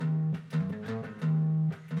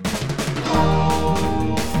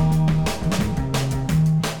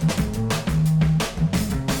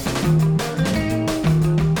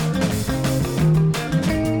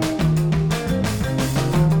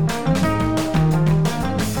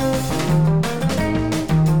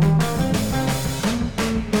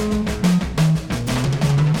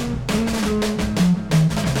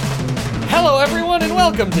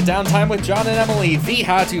Welcome to Downtime with John and Emily, the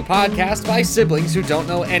how-to podcast by siblings who don't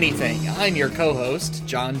know anything. I'm your co-host,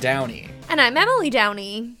 John Downey. And I'm Emily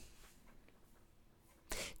Downey.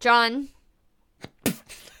 John,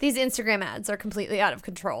 these Instagram ads are completely out of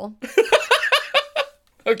control.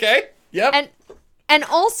 Okay, yep. And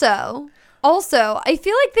also, I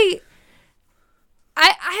feel like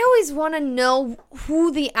I always want to know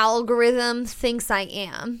who the algorithm thinks I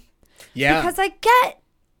am. Yeah. Because I get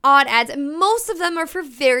odd ads, and most of them are for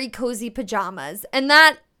very cozy pajamas, and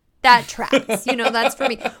that tracks. That's for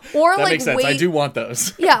me. Or that makes sense. I do want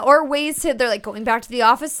those. Yeah, or ways to, they're like, going back to the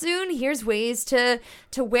office soon. Here's ways to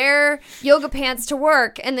wear yoga pants to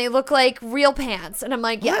work, and they look like real pants. And I'm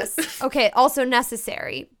like, yes, okay, also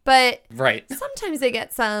necessary. But right. Sometimes they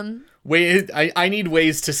get some. I need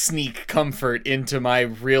ways to sneak comfort into my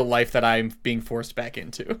real life that I'm being forced back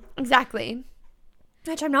into. Exactly.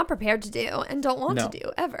 Which I'm not prepared to do and don't want to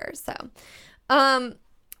do ever. So, I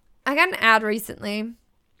got an ad recently.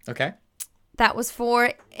 Okay. That was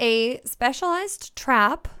for a specialized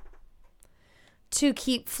trap to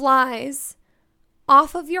keep flies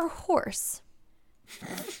off of your horse.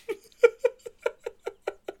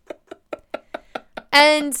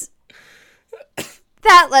 And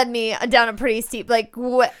that led me down a pretty steep, like,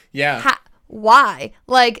 what? Yeah. Why?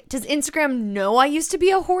 Like, does Instagram know I used to be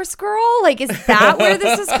a horse girl? Like, is that where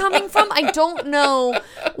this is coming from? I don't know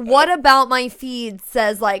what about my feed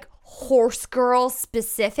says, like, horse girl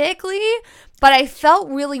specifically, but I felt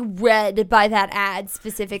really read by that ad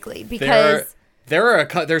specifically because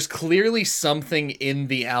there's clearly something in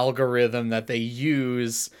the algorithm that they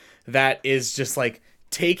use that is just like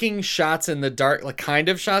taking shots in the dark, like kind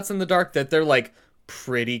of shots in the dark that they're like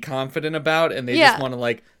pretty confident about, and they just want to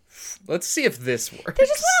like, let's see if this works. They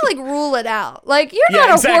just want to like rule it out. Like, you're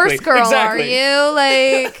not a horse girl, are you?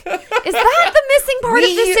 Like, is that the missing part of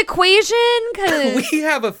this equation? 'Cause we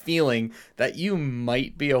have a feeling that you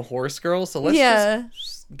might be a horse girl, so let's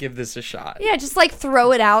just give this a shot. Yeah, just like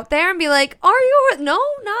throw it out there and be like, are you? No,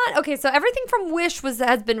 not. Okay, so everything from Wish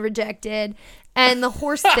has been rejected, and the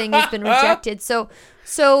horse thing has been rejected. So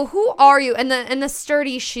who are you? And the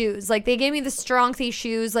sturdy shoes. Like, they gave me the Strongthy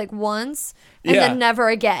shoes like once. And then never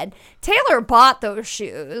again. Taylor bought those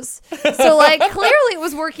shoes. So, like, clearly it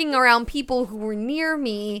was working around people who were near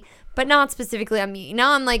me, but not specifically on me.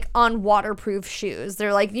 Now I'm, like, on waterproof shoes.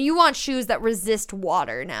 They're like, you want shoes that resist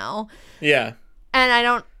water now. Yeah. And I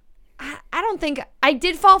don't think... I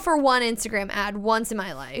did fall for one Instagram ad once in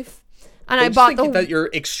my life. And I bought that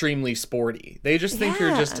you're extremely sporty. They just think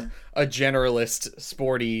you're just a generalist,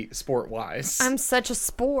 sport-wise. I'm such a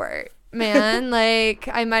sport. Man, like,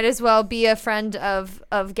 I might as well be a friend of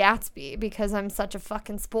Gatsby because I'm such a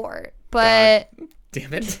fucking sport. But God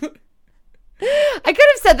damn it. I could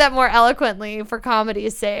have said that more eloquently for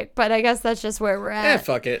comedy's sake, but I guess that's just where we're at.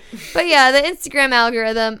 Fuck it. But yeah, the Instagram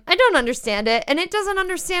algorithm, I don't understand it, and it doesn't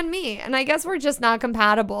understand me, and I guess we're just not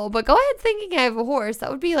compatible. But go ahead thinking I have a horse.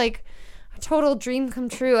 That would be like a total dream come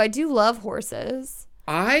true. I do love horses.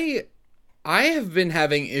 I have been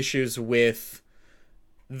having issues with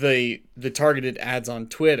the targeted ads on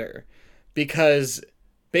Twitter because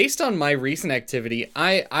based on my recent activity,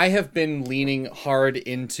 I have been leaning hard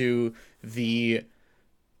into the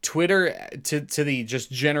Twitter to the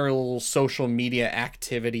just general social media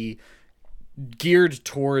activity geared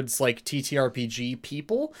towards like TTRPG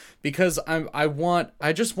people because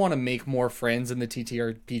I just want to make more friends in the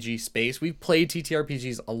TTRPG space. We've played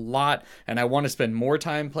TTRPGs a lot and I want to spend more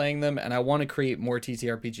time playing them and I want to create more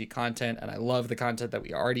TTRPG content and I love the content that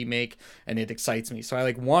we already make and it excites me. So I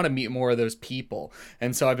like want to meet more of those people.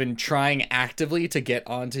 And so I've been trying actively to get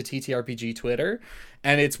onto TTRPG Twitter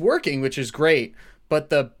and it's working, which is great. But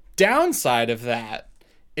the downside of that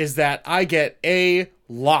is that I get a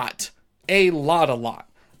lot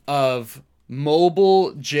of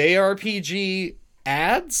mobile JRPG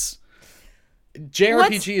ads.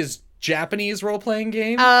 JRPG is Japanese role-playing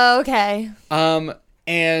game. Oh, okay.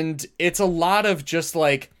 And it's a lot of just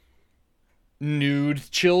like nude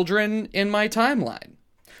children in my timeline.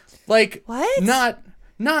 Like, what?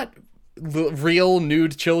 Not real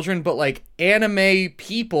nude children, but like anime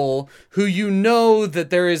people who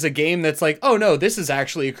that there is a game that's like, oh no, this is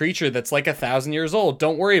actually a creature that's like 1,000 years old.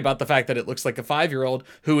 Don't worry about the fact that it looks like a 5-year-old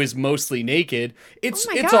who is mostly naked. It's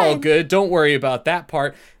all good. Don't worry about that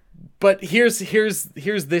part. But here's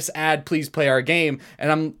this ad, please play our game.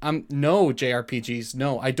 And I'm no JRPGs.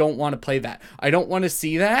 No, I don't want to play that. I don't want to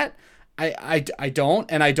see that. I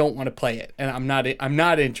don't, and I don't want to play it. And I'm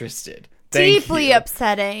not interested. Deeply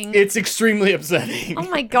upsetting. It's extremely upsetting. Oh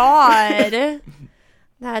my God.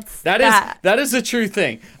 That is a true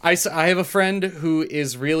thing. I have a friend who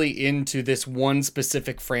is really into this one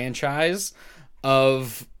specific franchise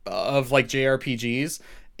of like JRPGs,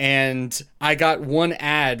 and I got one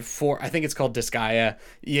ad for, I think it's called Disgaea.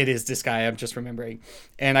 It is Disgaea, I'm just remembering.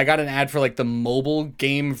 And I got an ad for like the mobile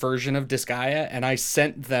game version of Disgaea, and I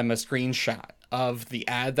sent them a screenshot of the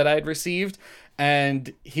ad that I had received.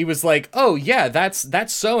 And he was like, "Oh yeah, that's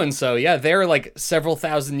so-and-so. Yeah, they're like several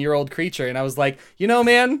thousand-year-old creature." And I was like, "You know,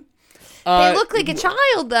 man, they look like a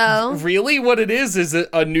child, though. Really, what it is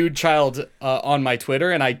a nude child on my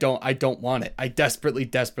Twitter, and I don't want it. I desperately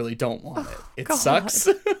don't want it. It God. sucks."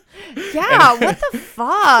 Yeah, what the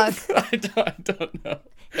fuck? I don't know.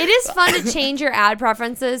 It is fun to change your ad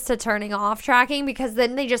preferences to turning off tracking, because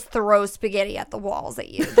then they just throw spaghetti at the walls at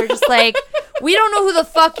you. They're just like, we don't know who the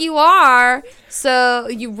fuck you are, so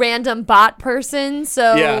you random bot person.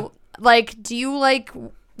 So, like, do you like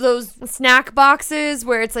those snack boxes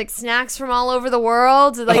where it's like snacks from all over the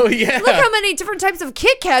world? Like, oh, yeah. Look how many different types of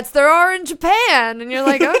Kit Kats there are in Japan. And you're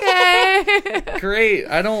like, okay. Great.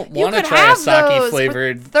 I don't want to try a sake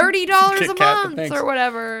flavored $30 a month or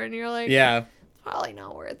whatever. And you're like, yeah. Probably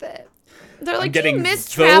not worth it. They're like, do you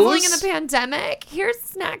miss traveling in the pandemic? Here's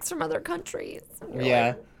snacks from other countries.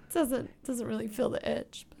 Yeah. Like, doesn't really feel the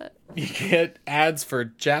itch, but you get ads for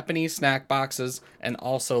Japanese snack boxes and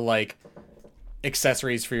also like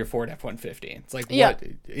accessories for your Ford F-150. It's like, what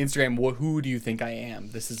Instagram, who do you think I am?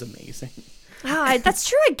 This is amazing. That's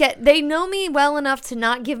true. They know me well enough to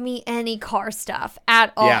not give me any car stuff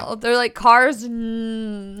at all. Yeah. They're like, cars,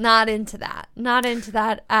 not into that. Not into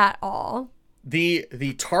that at all.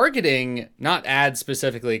 The targeting, not ads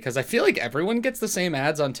specifically, because I feel like everyone gets the same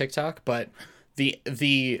ads on TikTok, but the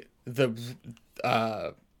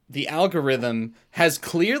algorithm has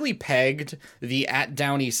clearly pegged the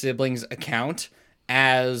 @DowneySiblings account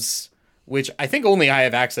as, which I think only I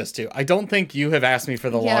have access to. I don't think you have asked me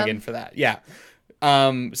for the login for that. Yeah.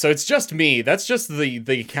 So it's just me. That's just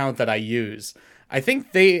the account that I use. I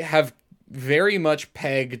think they have very much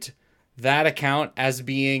pegged that account as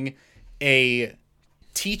being a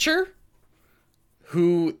teacher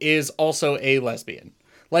who is also a lesbian,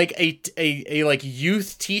 like a like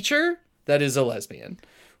youth teacher that is a lesbian,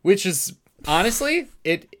 which is honestly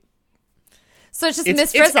so it's just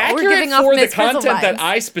Miss Frizzle. We're giving off Miss Frizzle for the content vibes that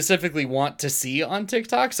I specifically want to see on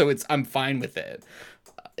TikTok, so I'm fine with it.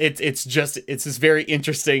 It's just very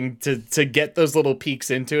interesting to get those little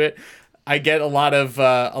peeks into it. I get a lot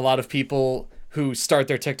of people who start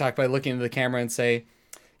their TikTok by looking into the camera and say,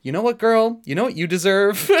 "You know what, girl? You know what you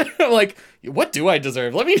deserve?" Like, what do I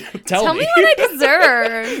deserve? Let me tell me what I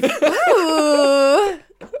deserve. Ooh.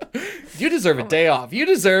 You deserve a day off. You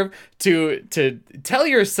deserve to tell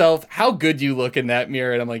yourself how good you look in that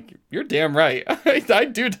mirror. And I'm like, you're damn right. I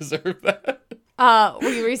do deserve that.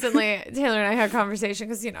 We recently, Taylor and I had a conversation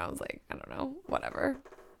because, I was like, I don't know, whatever.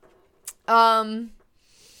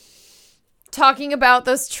 Talking about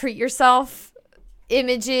those treat yourself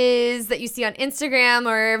images that you see on Instagram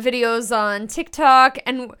or videos on TikTok,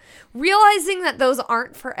 and realizing that those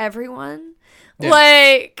aren't for everyone. Yeah.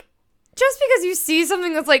 Like, just because you see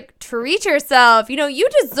something that's like, treat yourself, you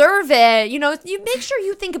deserve it. You make sure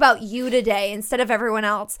you think about you today instead of everyone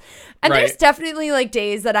else. And there's definitely like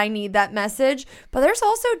days that I need that message, but there's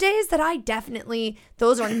also days that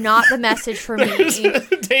those are not the message for me.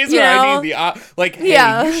 Days where I need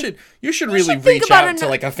hey, you should really reach out to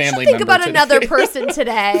like a family member. Think about another person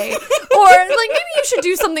today. Or like maybe you should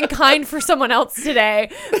do something kind for someone else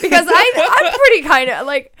today, because I'm pretty kind of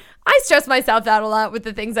like, I stress myself out a lot with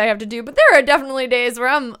the things I have to do, but there are definitely days where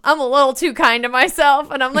I'm a little too kind to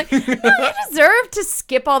myself, and I'm like, no, you deserve to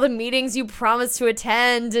skip all the meetings you promised to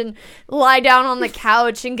attend and lie down on the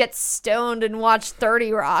couch and get stoned and watch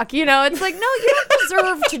 30 Rock. It's like, no, you don't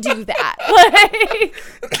deserve to do that. Like,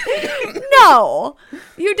 no,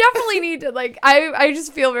 you definitely need to, like, I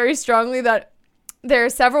just feel very strongly that there are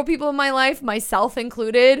several people in my life, myself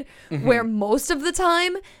included, where most of the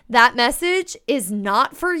time that message is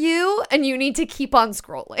not for you and you need to keep on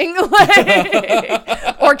scrolling.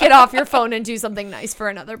 Like, or get off your phone and do something nice for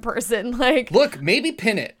another person. Like, look, maybe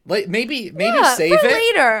pin it. Like maybe save for it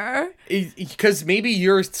later. Because maybe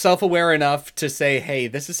you're self-aware enough to say, hey,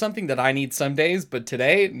 this is something that I need some days, but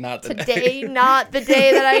today, not the day. Today, not the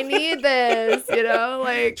day that I need this,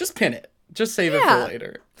 like. Just pin it. Just save it for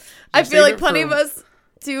later. I feel like plenty of us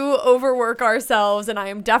do overwork ourselves, and I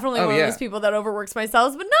am definitely one of those people that overworks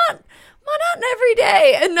myself, but not Well, not in every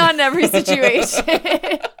day and not in every situation.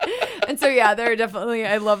 And so, yeah, there are definitely,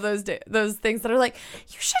 I love those things that are like,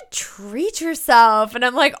 you should treat yourself. And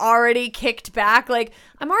I'm like already kicked back. Like,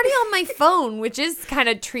 I'm already on my phone, which is kind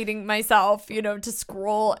of treating myself, to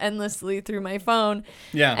scroll endlessly through my phone.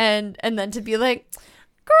 Yeah. And then to be like,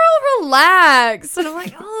 girl, relax. And I'm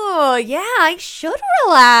like, oh, yeah, I should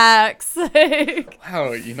relax.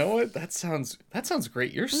 Wow, you know what? That sounds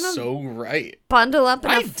great. You're so right. Bundle up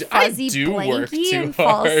in a fuzzy blankie and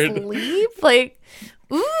fall asleep. Like,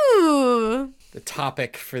 ooh. The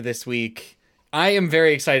topic for this week, I am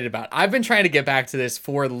very excited about. I've been trying to get back to this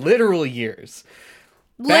for literal years.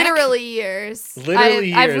 Literally years.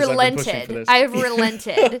 I've relented. I've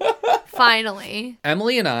relented. Finally.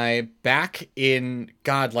 Emily and I, back in,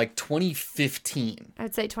 like 2015. I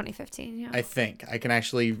would say 2015, yeah. I think. I can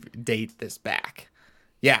actually date this back.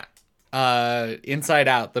 Yeah. Inside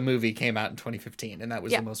Out, the movie, came out in 2015, and that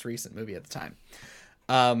was the most recent movie at the time.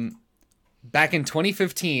 Back in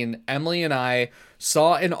 2015, Emily and I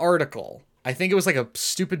saw an article. I think it was like a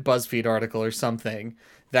stupid BuzzFeed article or something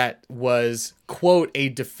that was, quote, a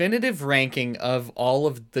definitive ranking of all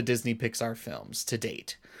of the Disney Pixar films to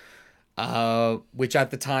date, which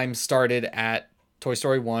at the time started at Toy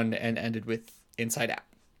Story 1 and ended with Inside Out.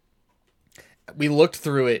 We looked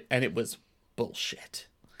through it, and it was bullshit.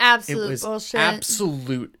 Absolute bullshit.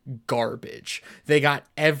 Absolute garbage. They got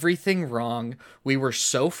everything wrong. We were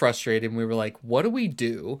so frustrated, and we were like, what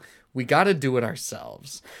do? We got to do it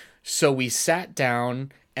ourselves. So we sat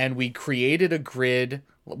down, and we created a grid.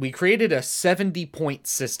 We created a 70-point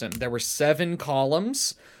system. There were 7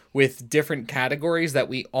 columns with different categories that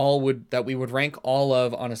we would rank all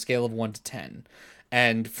of on a scale of 1 to 10,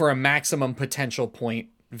 and for a maximum potential point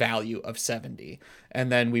value of 70.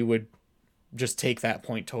 And then we would just take that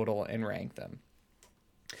point total and rank them.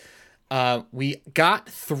 We got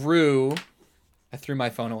through. I threw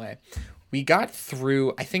my phone away. We got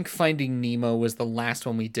through, I think Finding Nemo was the last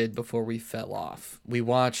one we did before we fell off. We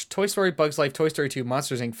watched Toy Story, Bugs Life, Toy Story 2,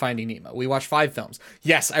 Monsters, Inc., Finding Nemo. We watched 5 films.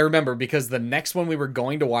 Yes, I remember, because the next one we were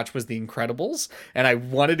going to watch was The Incredibles, and I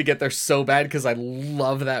wanted to get there so bad because I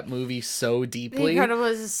love that movie so deeply. The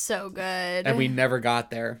Incredibles is so good. And we never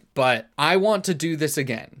got there. But I want to do this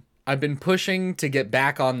again. I've been pushing to get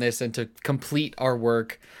back on this and to complete our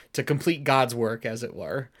work, to complete God's work, as it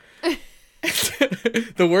were.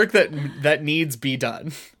 The work that needs be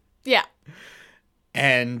done. Yeah.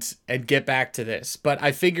 And get back to this. But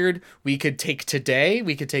I figured we could take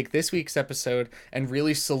this week's episode and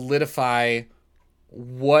really solidify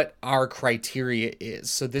what our criteria is.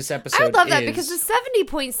 So this episode I love that, because the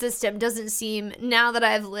 70-point system doesn't seem, now that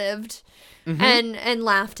I've lived and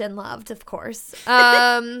laughed and loved, of course.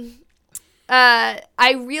 I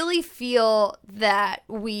really feel that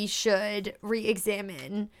we should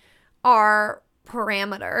re-examine our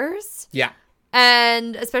parameters. Yeah.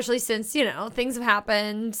 And especially since, things have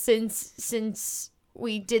happened since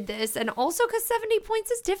we did this. And also because 70 points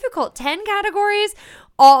is difficult. 7 categories,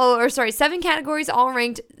 all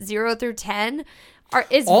ranked 0 through 10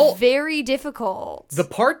 is very difficult. The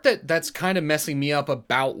part that's kind of messing me up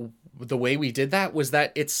about the way we did that was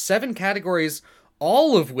that it's 7 categories,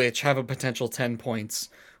 all of which have a potential 10 points,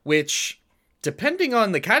 which, depending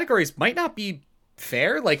on the categories, might not be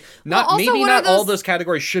fair. Like, not all those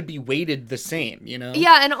categories should be weighted the same,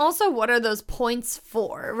 Yeah, and also, what are those points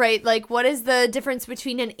for, right? Like, what is the difference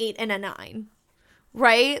between an 8 and a 9,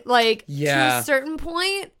 right? Like, to a certain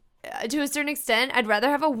point, to a certain extent, I'd rather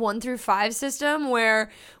have a 1 through 5 system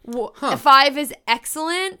where 5 is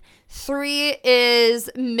excellent, 3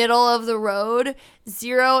 is middle of the road,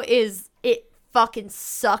 0 is it fucking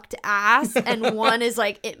sucked ass, and 1 is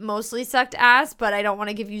like it mostly sucked ass, but I don't want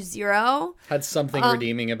to give you 0. Had something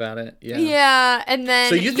redeeming about it. Yeah, and then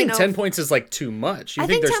so you think 10 points is like too much? I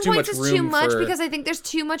think 10 points is too much because I think there's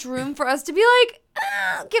too much room for us to be like,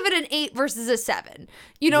 give it an 8 versus a 7.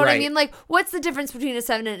 You know what I mean? Like, what's the difference between a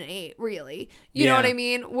 7 and an 8, really? You know what I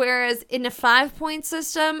mean? Whereas in a 5-point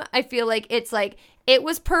system, I feel like it's like, it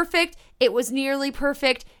was perfect, it was nearly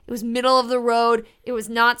perfect, it was middle of the road, it was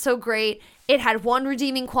not so great, it had 1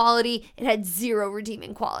 redeeming quality, it had 0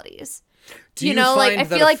 redeeming qualities. Do you find like, I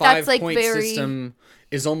feel like that's like point very system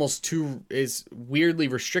is weirdly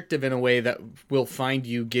restrictive in a way that will find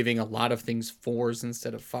you giving a lot of things 4s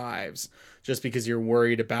instead of 5s, just because you're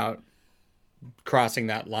worried about crossing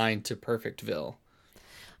that line to Perfectville?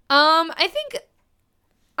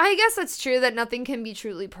 I guess that's true that nothing can be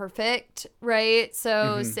truly perfect, right?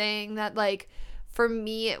 So saying that, like, for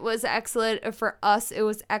me it was excellent, or for us it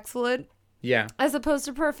was excellent, Yeah. as opposed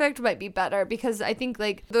to perfect might be better, because I think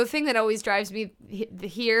like the thing that always drives me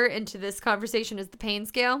here into this conversation is the pain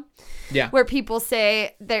scale. Yeah. Where people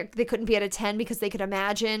say they couldn't be at a 10 because they could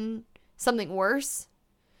imagine something worse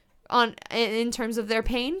in terms of their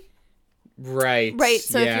pain. Right.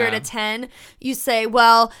 So if you're at a 10, you say,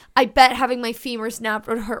 well, I bet having my femur snapped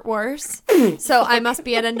would hurt worse. So I must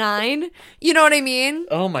be at a 9. You know what I mean?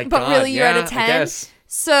 Oh my God. But really you're at a 10. I guess.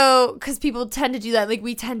 So, because people tend to do that. Like,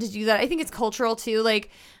 we tend to do that. I think it's cultural too. Like,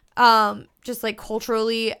 just like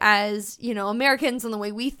culturally as, Americans, and the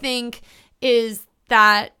way we think is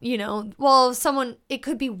that, well, it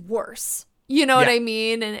could be worse. You know what I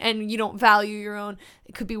mean? And you don't value your own,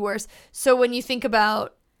 it could be worse. So when you think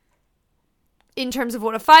about, in terms of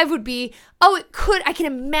what a 5 would be, I can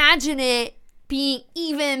imagine it being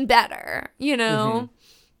even better, Mm-hmm.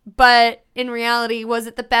 But in reality, was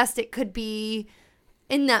it the best it could be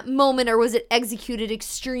in that moment, or was it executed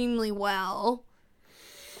extremely well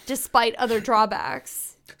despite other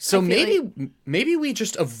drawbacks? So maybe we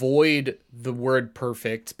just avoid the word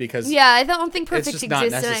perfect, because I don't think perfect just not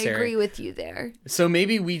exists, and I necessary. agree with you there. So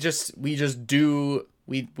maybe we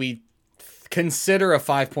consider a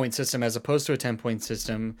 5-point system as opposed to a 10-point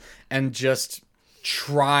system, and just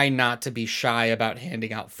try not to be shy about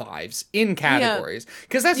handing out 5s in categories,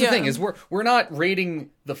 because that's the thing is we're not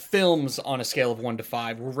rating the films on a scale of 1 to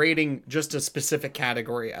 5. We're rating just a specific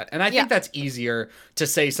category, and I think that's easier to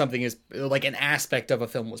say something is like an aspect of a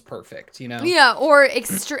film was perfect, or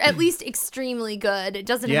at least extremely good. It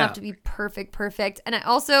doesn't have to be perfect. And I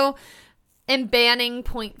also am banning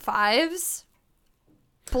 0.5s.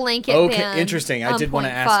 Blanket ban. Interesting. I did want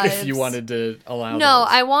to ask if you wanted to allow No,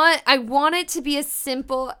 those. I want it to be as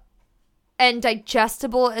simple and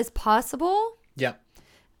digestible as possible. Yep.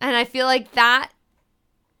 And I feel like that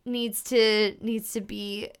needs to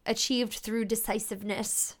be achieved through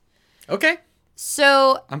decisiveness. Okay.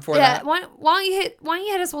 So I'm for that. Why don't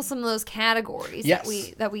you hit us with some of those categories that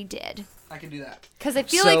we did? I can do that. Because I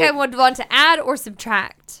feel like I would want to add or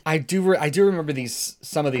subtract. I do remember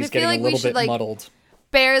some of these getting a little bit muddled.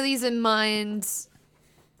 Bear these in mind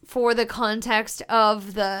for the context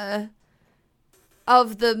of the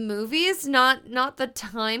movies, not the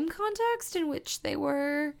time context in which they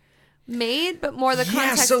were made, but more the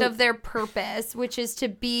context of their purpose, which is to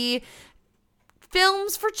be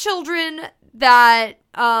films for children that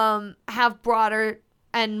have broader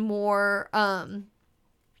and more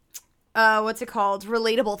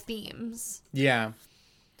relatable themes. Yeah.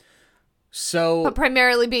 So, but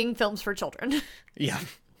primarily being films for children. Yeah.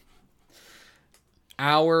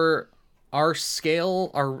 Our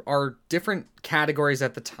scale, our different categories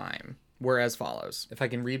at the time were as follows. If I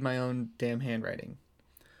can read my own damn handwriting.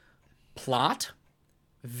 Plot,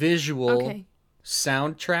 visual,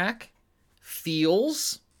 soundtrack,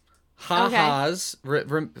 feels, ha-has.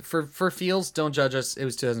 For feels, don't judge us. It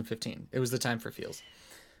was 2015. It was the time for feels.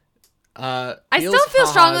 I still feel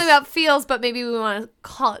strongly about feels, but maybe we want to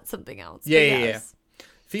call it something else. Yeah.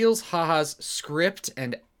 Feels, ha-has, script,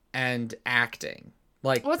 and acting.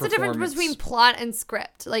 Like, what's the difference between plot and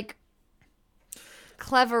script? Like,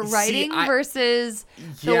 clever writing versus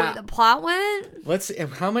the way the plot went? Let's see.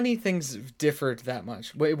 How many things differed that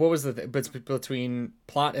much? Wait, what was between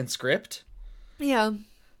plot and script? Yeah.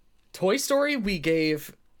 Toy Story, we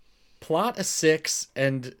gave plot a 6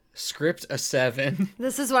 and script a 7.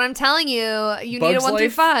 This is what I'm telling you. You need a 1 through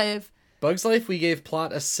 5. Bugs Life, we gave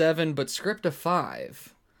plot a 7, but script a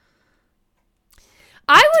 5.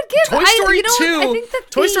 I would give Toy Story 2. I think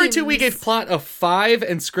Toy Story 2, we gave plot a 5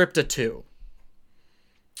 and script a 2.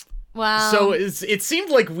 Wow. So it seemed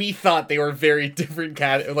like we thought they were very different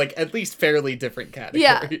like at least fairly different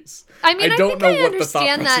categories. Yeah. I mean, I don't think know I what the thought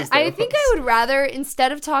understand that. process there I think was. I would rather,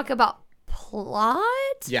 instead of talk about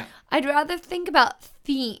plot, I'd rather think about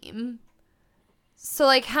theme. So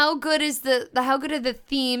like how good are the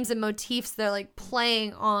themes and motifs they're like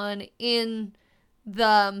playing on in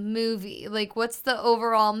the movie? Like what's the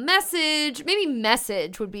overall message? Maybe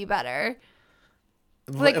message would be better.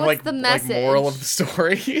 Like what's the message? Like moral of the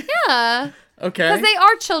story? Yeah. Okay. Because they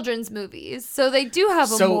are children's movies, so they do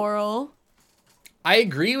have a moral. I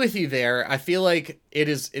agree with you there. I feel like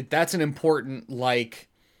that's an important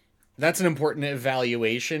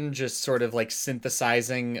evaluation, just sort of like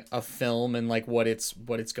synthesizing a film and like what it's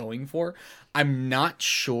going for. I'm not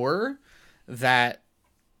sure that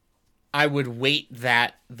I would weight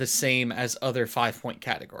that the same as other 5-point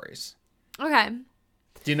categories. Okay.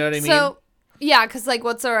 Do you know what I mean? So, yeah, because like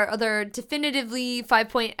what's our other definitively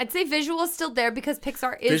 5-point? I'd say visual is still there because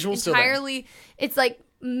Pixar is entirely, it's like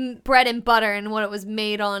bread and butter, and what it was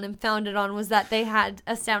made on and founded on was that they had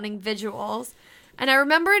astounding visuals. And I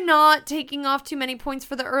remember not taking off too many points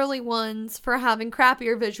for the early ones for having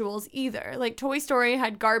crappier visuals either. Like Toy Story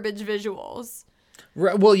had garbage visuals.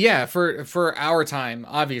 Well, yeah, for our time,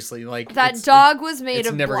 obviously, like That dog was made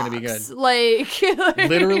of never blocks. gonna be good. Like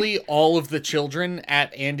literally all of the children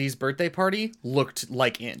at Andy's birthday party looked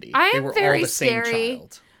like Andy. I They am were very all the same scary.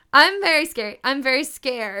 child. I'm very scared. I'm very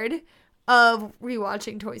scared of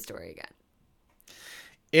rewatching Toy Story again.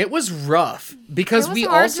 It was rough because It was we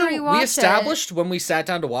hard also to rewatch we established when we sat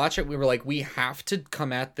down to watch it, we were like, we have to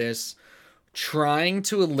come at this trying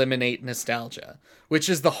to eliminate nostalgia, which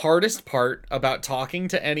is the hardest part about talking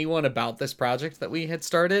to anyone about this project that we had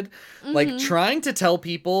started. Like trying to tell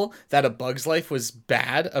people that A Bug's Life was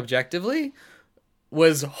bad objectively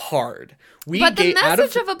was hard. But the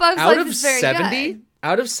message of A Bug's Life is very 70, good.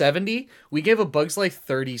 Out of 70, we gave A Bug's Life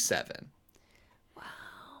 37.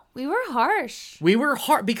 We were harsh. We were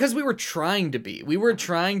hard because we were trying to be. We were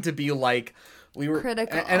trying to be like we were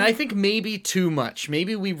Critical. And I think maybe too much.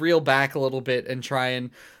 Maybe we reel back a little bit and try and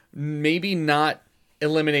maybe not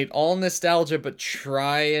eliminate all nostalgia, but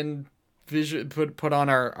try and put on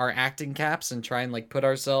our acting caps and try and like put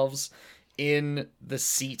ourselves in the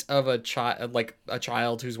seat of a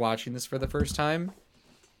child who's watching this for the first time.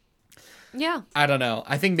 Yeah. I don't know.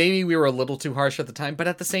 I think maybe we were a little too harsh at the time, but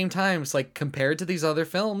at the same time, it's like compared to these other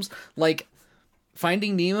films, like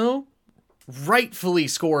Finding Nemo rightfully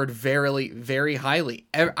scored very, very highly.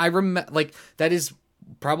 I remember, like, that is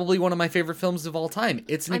probably one of my favorite films of all time.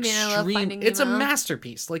 It's an I love Finding it's a Nemo.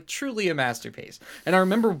 masterpiece, like truly a masterpiece. And I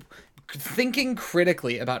remember thinking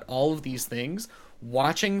critically about all of these things,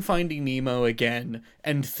 watching Finding Nemo again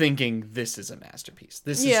and thinking this is a masterpiece.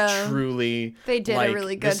 This is truly They did a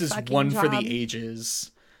really good this is fucking one for job. the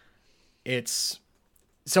ages. It's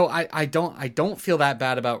so I don't feel that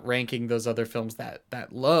bad about ranking those other films that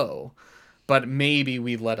low, but maybe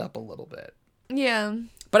we let up a little bit. Yeah.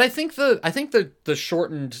 But I think the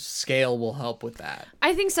shortened scale will help with that.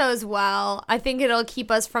 I think so as well. I think it'll keep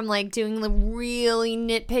us from like doing the really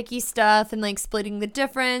nitpicky stuff and like splitting the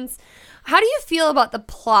difference. How do you feel about the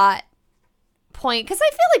plot point? Because I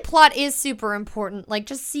feel like plot is super important. Like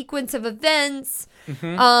just sequence of events,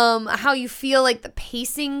 how you feel like the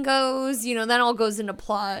pacing goes, you know, that all goes into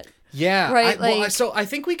plot. Yeah. Right, So I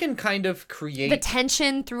think we can kind of create The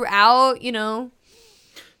tension throughout, you know.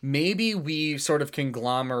 Maybe we sort of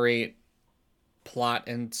conglomerate plot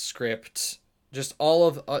and script, just all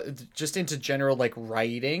of just into general like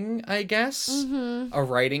writing, I guess. A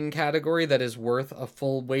writing category that is worth a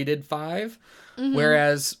full weighted 5.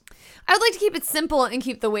 Whereas I would like to keep it simple and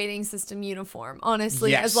keep the weighting system uniform, honestly.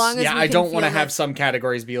 yes, As long as yeah, we I can don't want to feel have it. some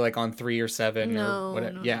categories be like on 3 or 7 No, or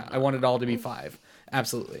whatever. no, Yeah, no, I want it all to be 5.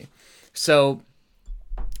 Absolutely. So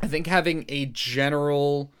I think having a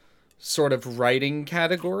general sort of writing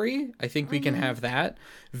category, I think we can have that.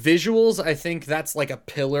 Visuals, I think that's like a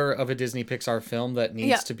pillar of a Disney Pixar film that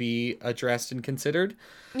needs to be addressed and considered.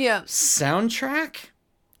 Yeah. Soundtrack?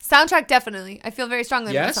 Soundtrack, definitely. I feel very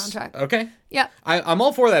strongly about the Yes. soundtrack. Okay. Yeah. I'm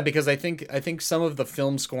all for that because I think some of the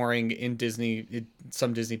film scoring in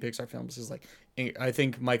some Disney Pixar films is like, I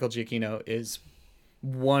think Michael Giacchino is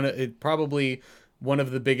probably one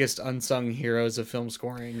of the biggest unsung heroes of film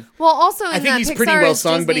scoring. Well, also in I think that he's Pixar pretty well is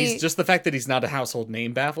sung, but Disney- he's just the fact that he's not a household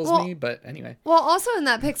name baffles me. But anyway, Well, also in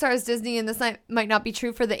that Pixar is Disney, and this might not be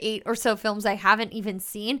true for the 8 or so films I haven't even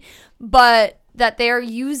seen, but that they're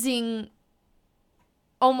using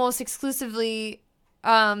almost exclusively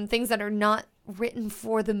things that are not written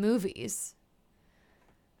for the movies.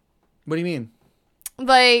 what do you mean?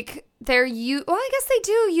 Like well, I guess they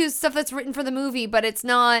do use stuff that's written for the movie, but it's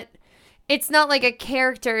not like a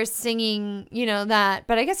character singing, you know, that.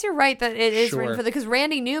 But I guess you're right that it is written Sure. because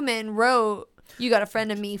Randy Newman wrote "You Got a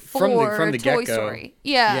Friend in Me" for From the Toy get-go. Story.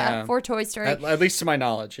 Yeah, Yeah. for Toy Story. At least to my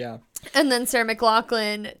knowledge, yeah. And then Sarah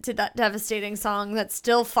McLachlan did that devastating song that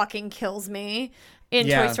still fucking kills me in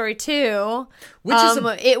Yeah. Toy Story 2. Which is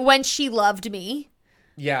When She Loved Me.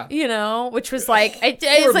 Yeah. You know, which was like, it's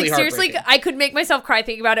Horribly like seriously, heartbreaking. I could make myself cry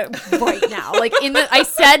thinking about it right now. Like I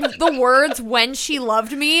said the words "when she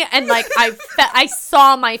loved me," and like I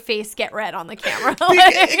saw my face get red on the camera.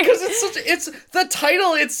 Because it's the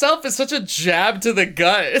title itself is such a jab to the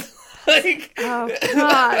gut. Like, oh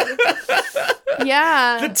god,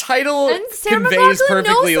 yeah. the title And Sarah conveys McLachlan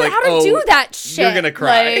perfectly knows like, how to oh, do that shit. you're gonna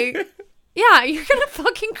cry. Like, yeah, you're gonna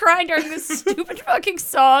fucking cry during this stupid fucking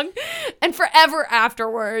song, and forever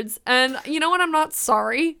afterwards. And you know what? I'm not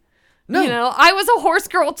sorry. No. You know, I was a horse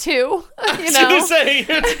girl too. You I was know, gonna say,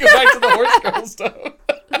 to go back to the horse girl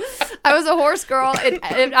stuff. I was a horse girl. It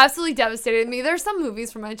absolutely devastated me. There's some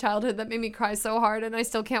movies from my childhood that made me cry so hard, and I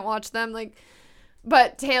still can't watch them. Like,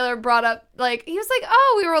 But Taylor brought up, like, he was like,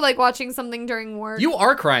 oh, we were, like, watching something during work. You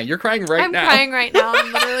are crying. You're crying now. I'm crying right now.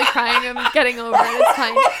 I'm literally crying. I'm getting over it. It's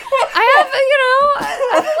fine. I have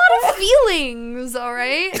a lot of feelings, all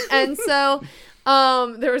right? And so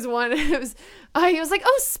there was one, he was like,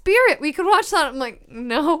 oh, Spirit, we could watch that. I'm like,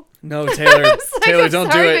 no. No, Taylor. Like, Taylor,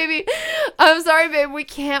 don't do it. Baby. I'm sorry, babe. We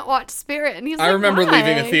can't watch Spirit. And he's like, I remember why?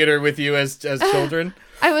 leaving a theater with you as children.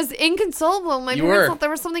 I was inconsolable. My You parents were. thought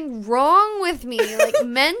there was something wrong with me, like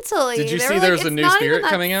mentally. Did you They see were there like, was a "It's new not Spirit even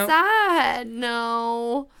that coming out?" Sad.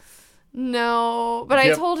 No. But I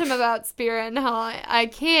Yep. told him about Spirit and how I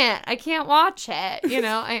can't watch it. You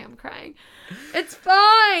know, I am crying. It's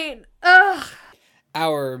fine. Ugh.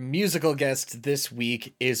 Our musical guest this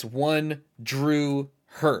week is one Drew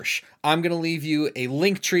Hirsch. I'm going to leave you a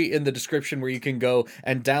link tree in the description where you can go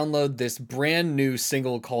and download this brand new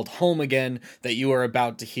single called Home Again that you are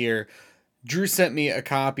about to hear. Drew sent me a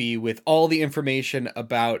copy with all the information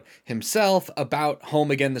about himself, about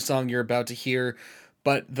Home Again, the song you're about to hear.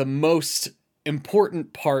 But the most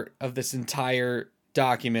important part of this entire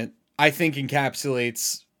document, I think,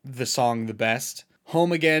 encapsulates the song the best.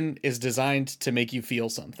 Home Again is designed to make you feel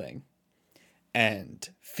something. And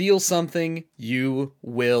feel something you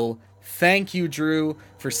will. Thank you, Drew,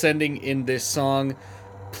 for sending in this song.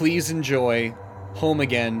 Please enjoy Home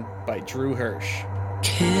Again by Drew Hirsch.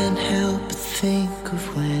 Can't help but think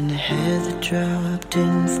of when Heather dropped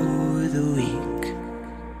in for the week,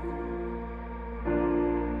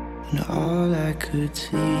 and all I could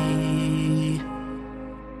see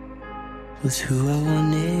was who I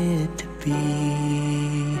wanted to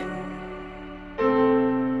be.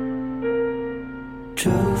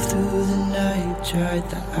 Drove through the night, dried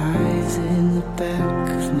the eyes in the back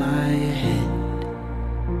of my head.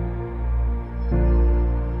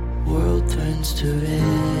 World turns to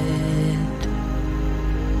red.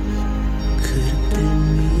 Could have been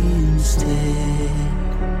me instead.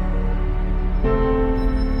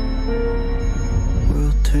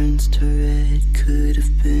 World turns to red. Could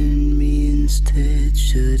have been me instead.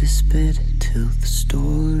 Should have sped till the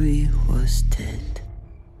story was dead.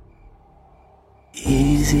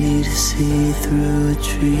 Easy to see through a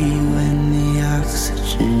tree when the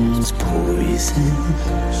oxygen's poison.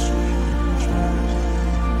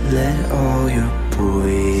 Let all your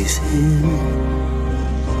boys in.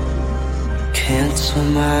 Cancel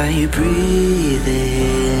my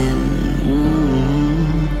breathing.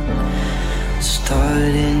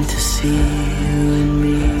 Starting to see you and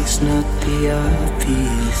me's not the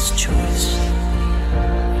obvious choice.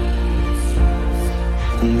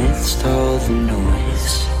 Amidst all the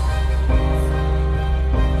noise,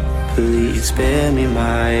 please spare me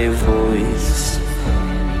my voice.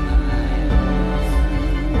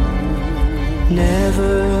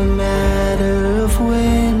 Never a matter of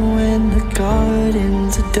when the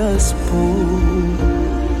garden's a dust bowl.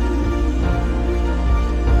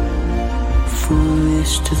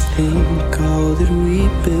 Foolish to think all that we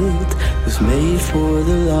built was made for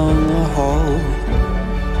the long haul.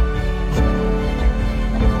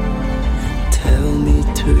 Tell me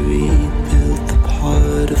to rebuild the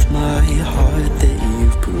part of my heart that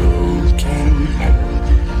you've broken.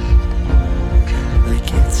 Like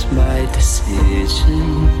it's my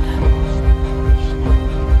decision,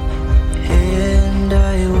 and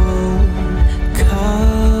I won't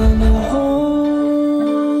come home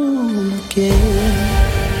again.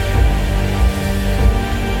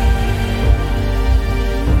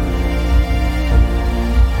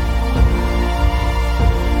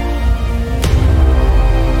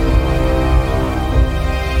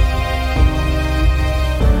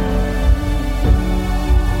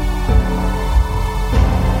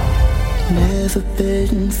 Never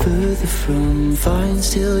been further from fine,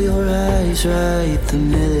 still your eyes write the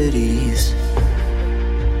melodies.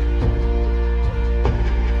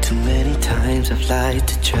 Too many times I've lied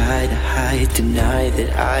to try to hide, deny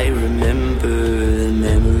that I remember the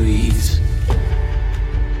memories.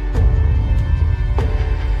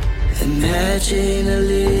 Imagine a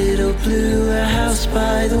little blue, a house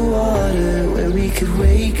by the water, where we could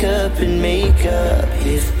wake up and make up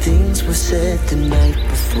if things were said the night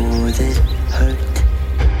before that hurt.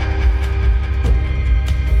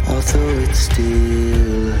 Although it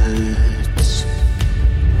still hurts.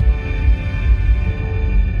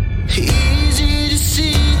 Easy to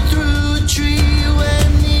see through a tree when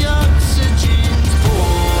the oxygen's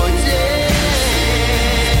poison.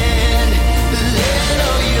 Let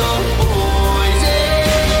all your poison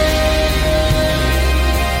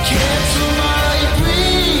cancel my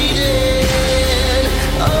breathing.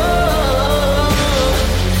 Oh,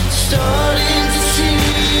 starting to see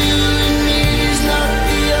you and me is not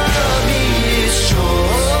the obvious choice.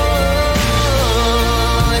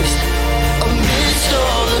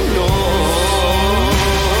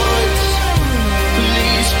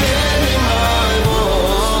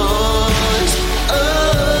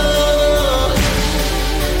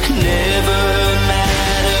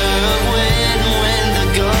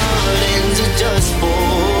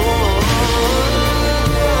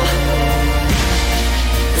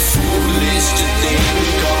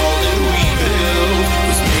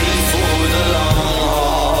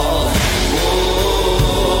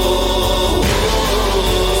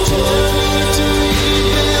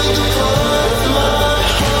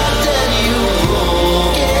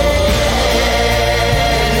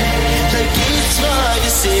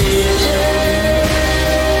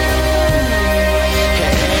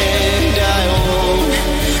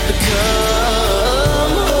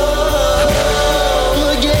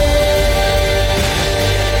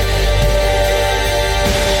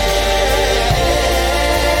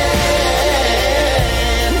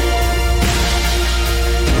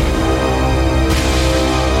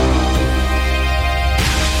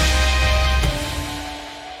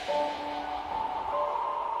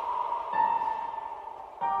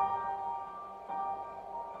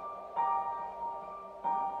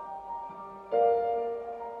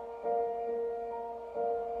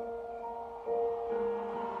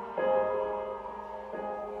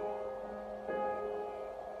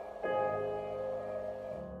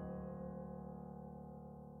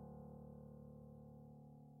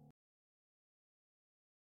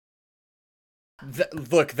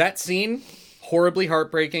 Look, that scene, horribly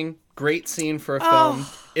heartbreaking. Great scene for a film.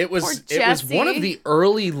 It was one of the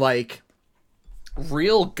early like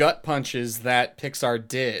real gut punches that Pixar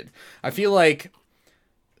did. I feel like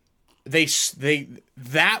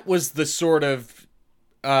that was the sort of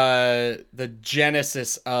the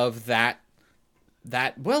genesis of that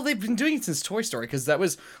well, they've been doing it since Toy Story, because that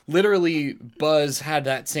was literally Buzz had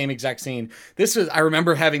that same exact scene. I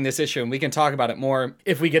remember having this issue, and we can talk about it more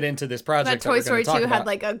if we get into this project. But Toy Story 2 had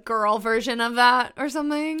like a girl version of that or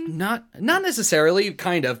something? Not necessarily,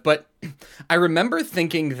 kind of, but I remember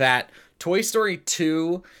thinking that Toy Story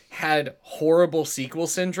 2 had horrible sequel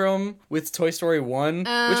syndrome with Toy Story 1,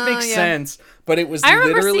 which makes sense, but it was literally... I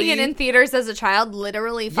remember seeing it in theaters as a child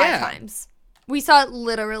literally 5 times. We saw it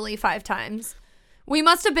literally 5 times. We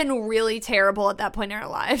must have been really terrible at that point in our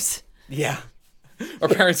lives. Yeah. Our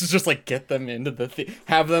parents would just like get them into the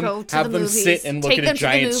have them sit and look at a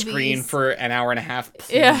giant screen for an hour and a half,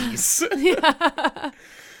 please. Yeah.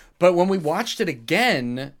 But when we watched it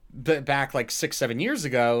again back like 6-7 years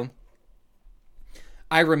ago,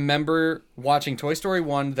 I remember watching Toy Story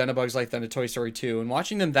 1, then A Bug's Life, then A Toy Story 2, and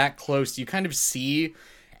watching them that close, you kind of see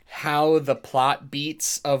how the plot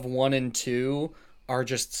beats of 1 and 2 are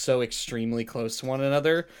just so extremely close to one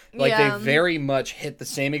another. Like, they very much hit the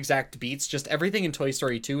same exact beats, just everything in Toy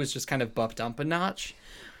Story 2 is just kind of bumped up a notch.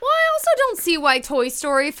 Well, I also don't see why Toy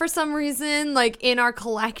Story, for some reason, like, in our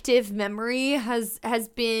collective memory, has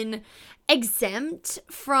been exempt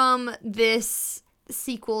from this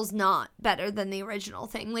sequel's not better than the original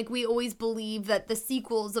thing. Like, we always believe that the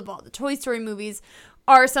sequels of all the Toy Story movies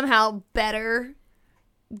are somehow better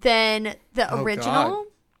than the original.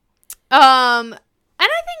 God. And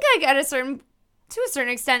I think, like, to a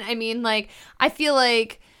certain extent, I mean, like, I feel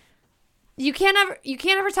like you can't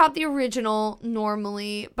ever top the original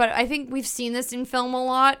normally, but I think we've seen this in film a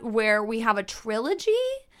lot where we have a trilogy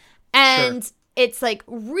and it's like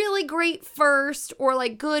really great first or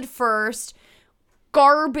like good first,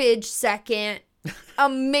 garbage second,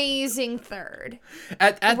 amazing third.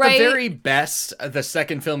 At the very best, the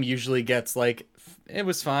second film usually gets like, it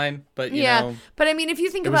was fine, but you know. But I mean, if you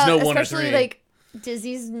think about especially like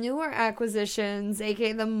Disney's newer acquisitions,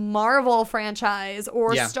 aka the Marvel franchise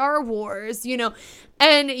or Star Wars, you know,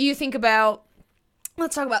 and you think about,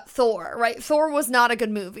 let's talk about Thor, right? Thor was not a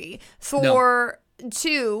good movie. Thor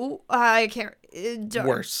 2, I can't.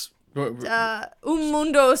 Worse. Un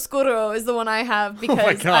Mundo Oscuro is the one I have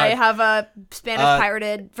because I have a Spanish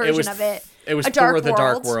pirated version of it. It was Thor: The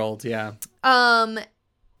Dark World, yeah.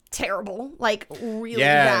 Terrible, like really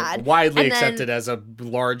bad. Widely accepted as a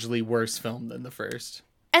largely worse film than the first.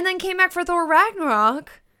 And then came back for Thor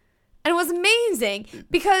Ragnarok, and it was amazing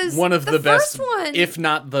because one of the best, one, if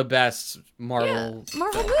not the best, Marvel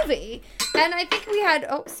movie. And I think we had.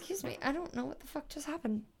 Oh, excuse me, I don't know what the fuck just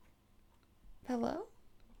happened. Hello.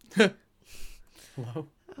 Hello.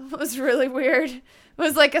 It was really weird. It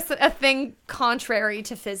was like a thing contrary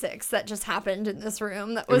to physics that just happened in this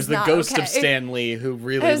room. That was not the ghost okay. of Stan Lee, who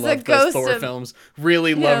really loved those Thor films.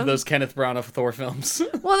 Really loved those Kenneth Branagh Thor films.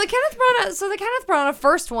 Well, the Kenneth Branagh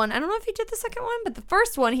first one, I don't know if he did the second one, but the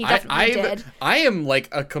first one he definitely did. I am like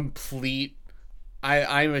a complete...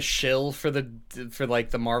 I'm a shill for like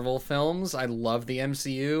the Marvel films. I love the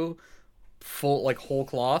MCU, whole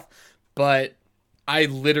cloth, but I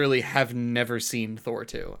literally have never seen Thor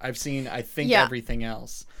 2. I've seen, I think, everything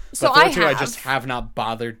else. But so Thor 2 I just have not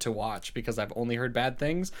bothered to watch because I've only heard bad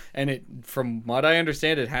things. And it, from what I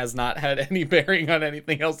understand, it has not had any bearing on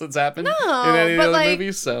anything else that's happened in any other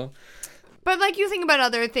movies. So, but like you think about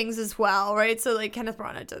other things as well, right? So like Kenneth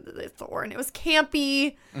Branagh did the Thor, and it was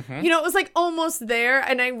campy. Mm-hmm. You know, it was like almost there.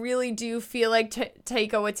 And I really do feel like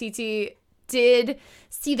Taika Waititi did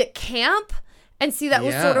see the camp. And see, that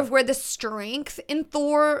was sort of where the strength in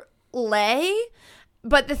Thor lay.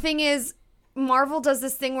 But the thing is, Marvel does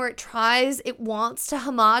this thing where it wants to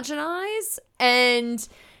homogenize. And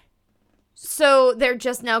so they're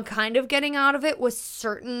just now kind of getting out of it with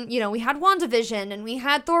certain, you know, we had WandaVision and we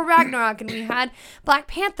had Thor Ragnarok and we had Black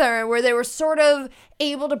Panther where they were sort of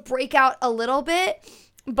able to break out a little bit.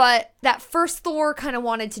 But that first Thor kind of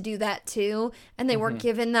wanted to do that too. And they weren't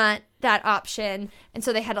given that option. And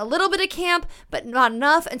so they had a little bit of camp, but not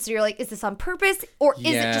enough. And so you're like, is this on purpose? Or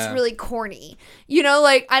is it just really corny? You know,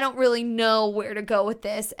 like, I don't really know where to go with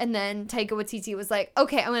this. And then Taika Waititi was like,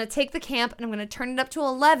 okay, I'm going to take the camp and I'm going to turn it up to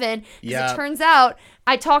 11. Because it turns out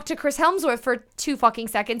I talked to Chris Hemsworth for 2 fucking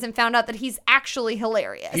seconds and found out that he's actually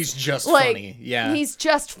hilarious. He's just funny. Yeah. He's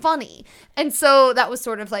just funny. And so that was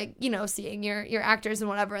sort of like, you know, seeing your actors and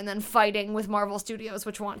whatever, and then fighting with Marvel Studios,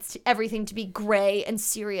 which wants everything to be gray and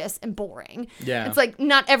serious and boring. Yeah. It's like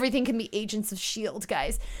not everything can be Agents of S.H.I.E.L.D.,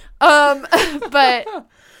 guys. But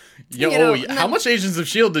Yo, you know, how much Agents of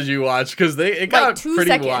S.H.I.E.L.D. did you watch? Because it got Like 2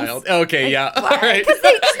 pretty seconds. wild. Okay, yeah. All right. because no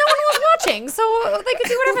one was watching, so they could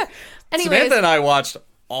do whatever. Anyways, Samantha and I watched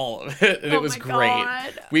all of it, and Oh it was my great.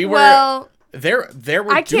 God. We were Well, there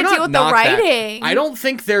were. I do can't not deal with the knock that. writing. I don't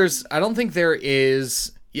think there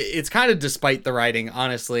is. It's kind of despite the writing,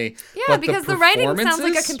 honestly. yeah, but because the writing sounds like a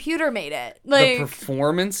performances- computer made it. The Like,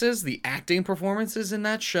 performances, the acting performances in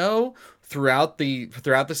that show throughout the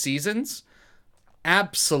seasons,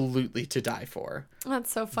 absolutely to die for. that's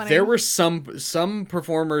so funny. There were some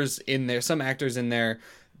performers in there, some actors in there,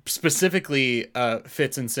 specifically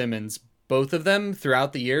Fitz and Simmons. Both of them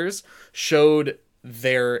throughout the years showed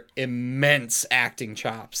their immense acting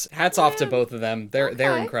chops. Hats off to both of them. They're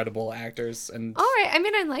Okay. incredible actors, and All right. I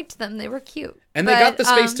mean, I liked them. They were cute. they got the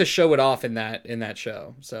But, space to show it off in that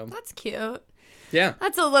show. So That's cute. yeah,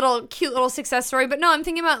 That's a cute little success story. But no, I'm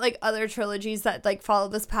thinking about like other trilogies that like follow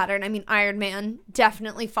this pattern. I mean, Iron Man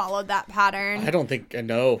definitely followed that pattern. I don't think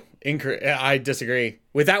no. I disagree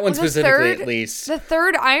with that one Was the specifically. third- At least The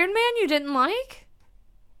third Iron Man you didn't like?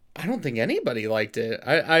 I don't think anybody liked it.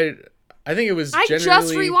 I think it was I generally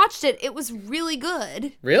just rewatched it. It was really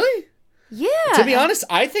good. really. Yeah. To be honest,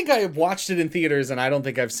 I think I watched it in theaters, and I don't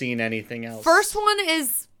think I've seen anything else. First one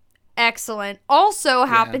is excellent. Also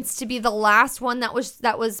happens to be the last one that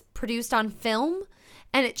was produced on film,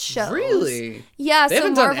 and it shows. Really? Yeah. They so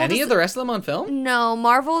haven't Marvel done any of the rest of them on film? No,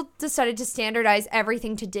 Marvel decided to standardize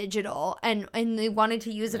everything to digital, and they wanted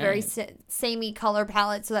to use a very samey color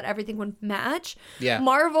palette so that everything would match. Yeah.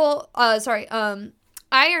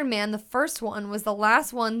 Iron Man, the first one, was the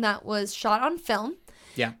last one that was shot on film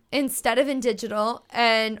Yeah. instead of in digital,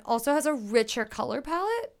 and also has a richer color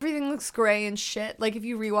palette. Everything looks gray and shit. Like if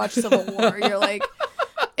you rewatch Civil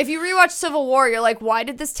War, you're like, why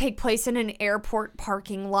did this take place in an airport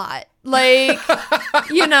parking lot? Like,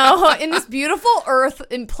 you know, in this beautiful Earth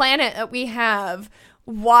and planet that we have,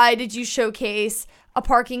 why did you showcase a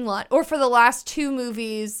parking lot? Or for the last 2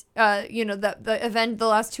 movies, the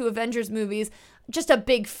last 2 Avengers movies, just a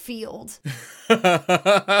big field.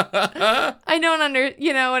 I don't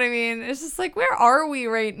you know what I mean? It's just like, where are we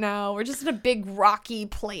right now? We're just in a big rocky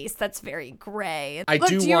place that's very gray.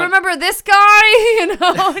 Do you remember this guy? You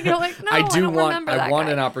know, and you're like, no, I don't remember that I want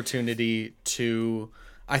guy. an opportunity to.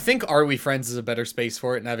 I think Are We Friends is a better space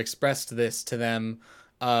for it, and I've expressed this to them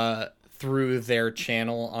through their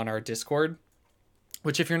channel on our Discord,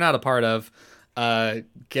 which if you're not a part of,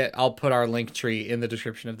 I'll put our link tree in the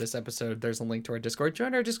description of this episode. There's a link to our Discord.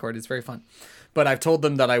 Join our Discord. It's very fun. But I've told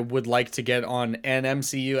them that I would like to get on an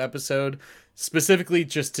MCU episode, specifically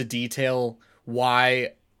just to detail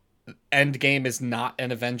why Endgame is not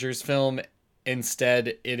an Avengers film.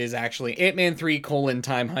 Instead, it is actually Ant-Man 3: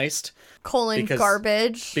 Time Heist.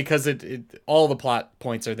 Garbage. Because it all the plot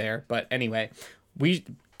points are there. But anyway,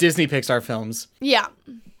 Disney Pixar films. Yeah.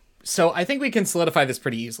 So I think we can solidify this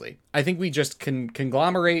pretty easily. I think we just can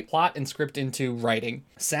conglomerate plot and script into writing.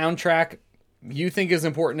 Soundtrack, you think is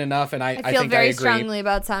important enough, and I feel think very I agree. strongly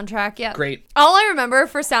about soundtrack. Yeah. Great. All I remember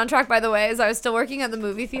for soundtrack, by the way, is I was still working at the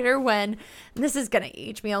movie theater when, and this is going to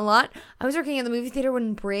age me a lot, I was working at the movie theater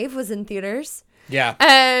when Brave was in theaters. Yeah.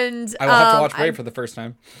 And I will have to watch Brave for the first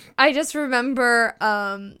time. I just remember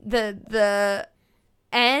the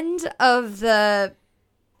end of the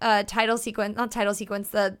title sequence, not title sequence,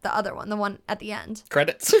 the other one, the one at the end.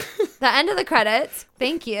 Credits. The end of the credits.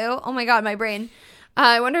 Thank you. Oh my God, my brain.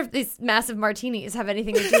 I wonder if these massive martinis have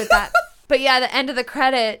anything to do with that. But yeah, the end of the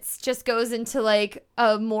credits just goes into like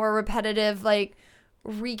a more repetitive like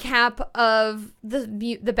recap of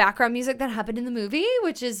the background music that happened in the movie,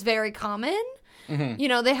 which is very common. Mm-hmm. You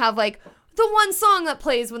know, they have like the one song that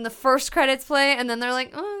plays when the first credits play, and then they're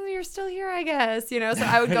like, "Oh, you're still here, I guess." You know, so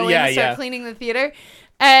I would go in and start cleaning the theater.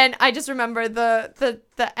 And I just remember the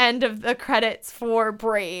end of the credits for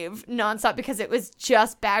Brave nonstop because it was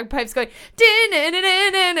just bagpipes going.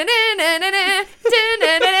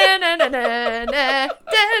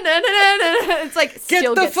 It's like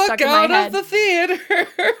still Get the gets fuck stuck in my out head. of the theater.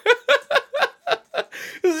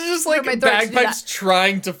 This is just like my throat to do bagpipes that.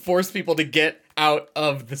 trying to force people to get out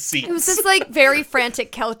of the seats. It was this like very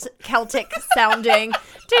frantic Celtic sounding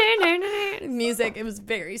music. It was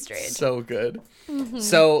very strange. So good. Mm-hmm.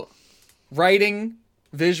 So, writing,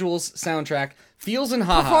 visuals, soundtrack, feels and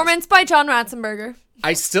ha-has. Performance by John Ratzenberger.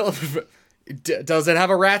 I still... Does it have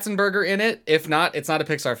a Ratzenberger in it? If not, it's not a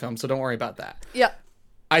Pixar film, so don't worry about that. Yep.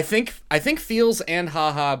 I think feels and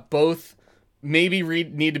haha both maybe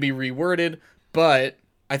need to be reworded, but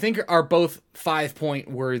I think are both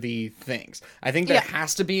 5-point worthy things. I think there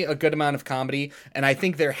has to be a good amount of comedy, and I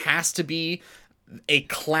think there has to be a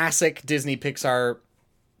classic Disney Pixar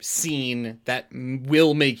scene that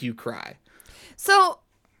will make you cry. So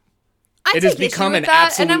I It has become an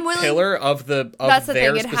absolute pillar of their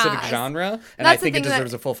specific genre, and I think it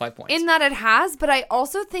deserves a full 5 points. In that it has, but I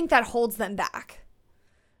also think that holds them back.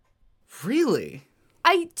 Really?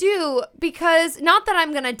 I do, because not that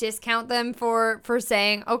I'm gonna discount them for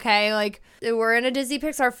saying, okay, like, we're in a Disney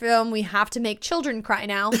Pixar film, we have to make children cry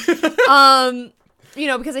now. You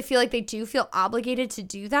know, because I feel like they do feel obligated to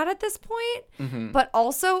do that at this point. Mm-hmm. But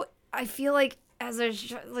also, I feel like as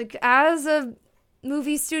a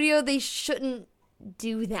movie studio, they shouldn't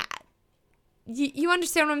do that. You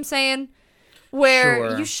understand what I'm saying? Where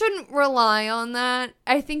Sure. you shouldn't rely on that.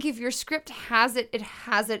 I think if your script has it, it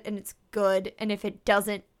has it, and it's good. And if it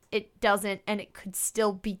doesn't, it doesn't, and it could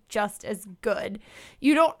still be just as good.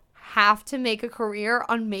 You don't have to make a career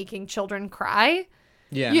on making children cry.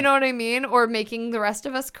 Yeah. You know what I mean? Or making the rest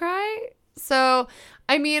of us cry. So,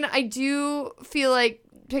 I mean, I do feel like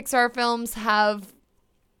Pixar films have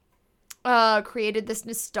created this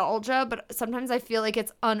nostalgia, but sometimes I feel like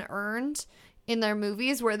it's unearned in their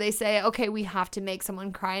movies where they say, okay, we have to make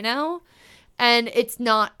someone cry now. And it's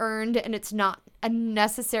not earned, and it's not a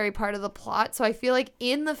necessary part of the plot. So I feel like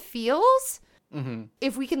in the feels, Mm-hmm.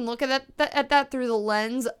 if we can look at that through the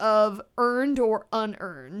lens of earned or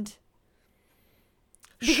unearned.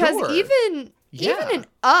 Because Sure. even in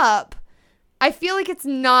Up, I feel like it's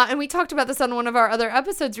not, and we talked about this on one of our other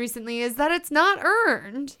episodes recently, is that it's not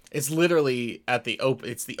earned. It's literally at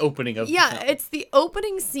it's the opening of the film. It's the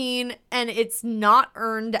opening scene, and it's not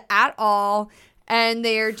earned at all. And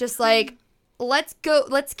they're just like, let's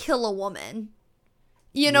kill a woman.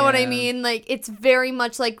 You know what I Yeah. mean? Like, it's very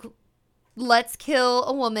much like, let's kill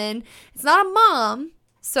a woman. It's not a mom.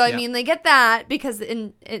 So, I mean, they get that because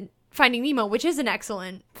in Finding Nemo, which is an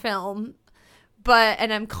excellent film,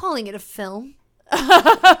 and I'm calling it a film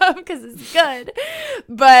because it's good.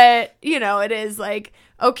 But, you know, it is like,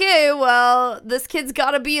 okay, well, this kid's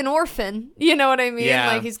got to be an orphan. You know what I mean? Yeah.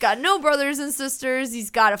 Like, he's got no brothers and sisters. He's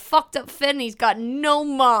got a fucked up fin. He's got no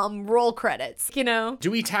mom. Roll credits, you know? Do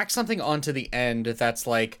we tack something onto the end that's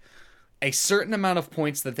like a certain amount of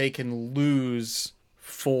points that they can lose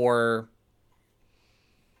for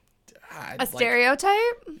A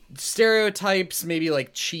stereotype? Stereotypes, maybe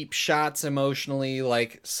like cheap shots emotionally,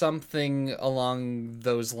 like something along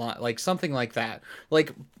those lines, like something like that,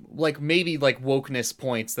 like maybe like wokeness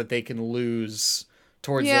points that they can lose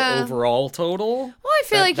towards the overall total. Well, I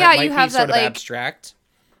feel like, might you be have sort that, of like, abstract.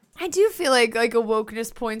 I do feel like a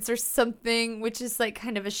wokeness points or something, which is like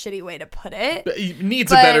kind of a shitty way to put it. But it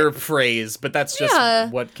needs a better phrase, but that's just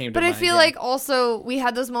what came to mind. But I feel like also we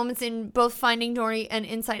had those moments in both Finding Dory and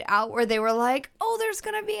Inside Out where they were like, oh, there's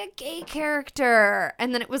going to be a gay character.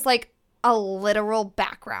 And then it was like a literal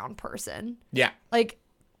background person. Yeah. Like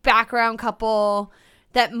background couple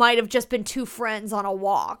that might have just been two friends on a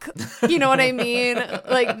walk. You know what I mean?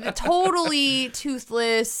 Like totally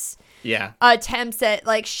toothless. Yeah. Attempts at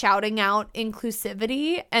like shouting out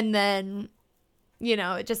inclusivity, and then, you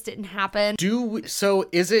know, it just didn't happen. So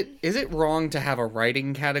is it wrong to have a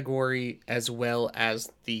writing category as well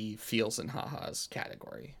as the feels and ha-has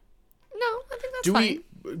category? No, I think that's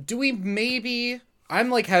fine. Do we maybe? I'm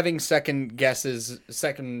like having second guesses.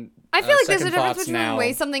 I feel like there's a difference between now. the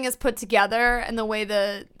way something is put together and the way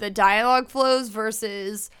the dialogue flows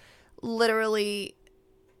versus literally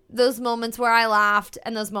those moments where I laughed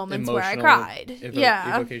and those moments where I cried.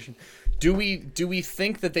 Evocation. Do we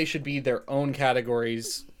think that they should be their own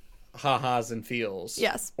categories, ha-has and feels?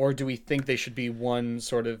 Yes. Or do we think they should be one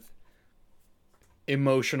sort of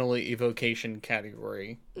emotional evocation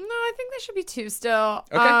category? No, I think they should be two still.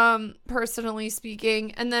 Okay. Personally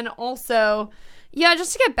speaking. And then also, yeah,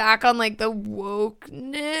 just to get back on like the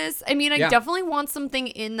wokeness. I mean, I definitely want something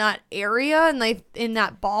in that area and like in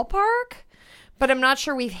that ballpark. But I'm not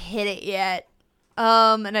sure we've hit it yet.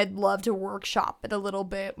 And I'd love to workshop it a little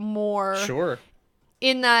bit more. Sure.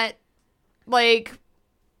 In that, like,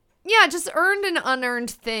 yeah, just earned and unearned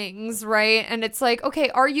things, right? And it's like, okay,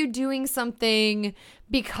 are you doing something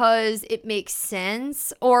because it makes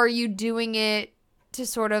sense? Or are you doing it to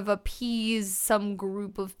sort of appease some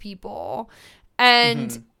group of people?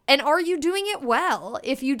 And are you doing it well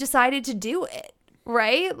if you decided to do it,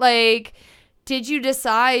 right? Like, did you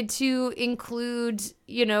decide to include,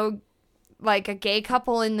 you know, like a gay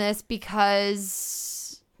couple in this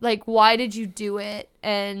because, like, why did you do it?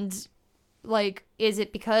 And, like, is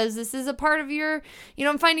it because this is a part of your, you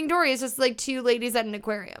know, I'm Finding Dory. It's just like two ladies at an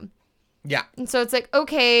aquarium. Yeah. And so it's like,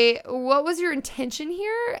 okay, what was your intention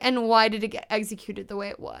here? And why did it get executed the way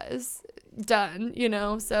it was? done, you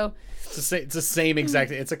know? So it's the same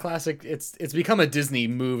exact. It's a classic. It's become a Disney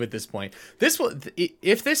move at this point. This will,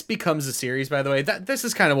 if this becomes a series, by the way, that this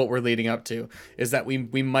is kind of what we're leading up to, is that we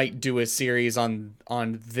might do a series on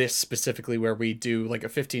this specifically, where we do like a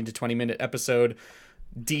 15 to 20 minute episode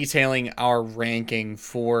detailing our ranking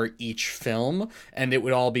for each film, and it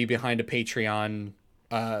would all be behind a Patreon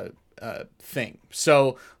thing.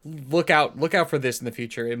 So look out for this in the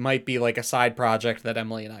future. It might be like a side project that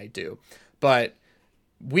Emily and I do, but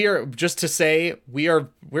we're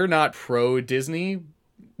not pro Disney.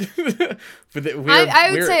 I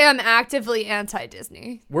would say I'm actively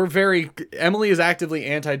anti-Disney. Emily is actively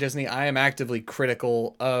anti-Disney. I am actively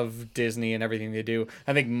critical of Disney and everything they do.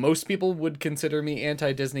 I think most people would consider me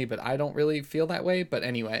anti-Disney, but I don't really feel that way. But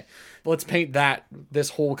anyway, let's paint this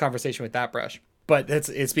whole conversation with that brush. But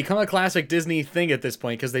it's become a classic Disney thing at this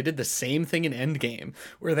point, because they did the same thing in Endgame,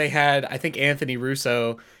 where they had, I think, Anthony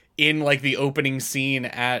Russo in like the opening scene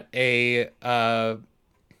at a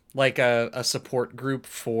support group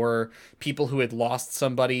for people who had lost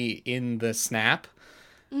somebody in the snap.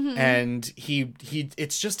 Mm-hmm. And he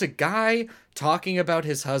it's just a guy talking about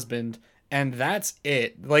his husband, and that's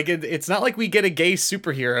it. Like it's not like we get a gay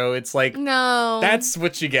superhero. It's like, no, that's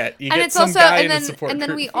what you get. You and get it's some also, guy and in then, a support and group.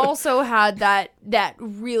 then we also had that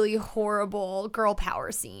really horrible girl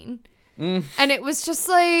power scene, and it was just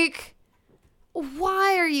like,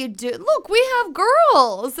 why are you look, we have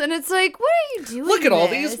girls, and it's like, what are you doing? Look at all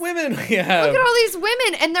these women we have. Look at all these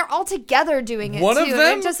women, and they're all together doing it. One too. of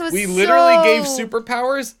them, we literally gave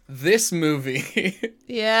superpowers this movie.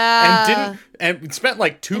 Yeah. and spent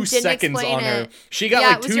like 2 seconds on her. She got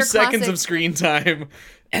like 2 seconds classic of screen time,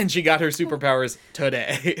 and she got her superpowers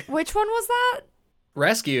today. Which one was that?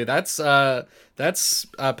 Rescue. That's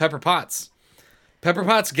Pepper Potts. Pepper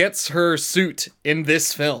Potts gets her suit in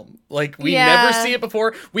this film. Like, we never see it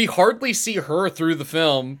before. We hardly see her through the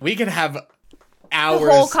film. We could have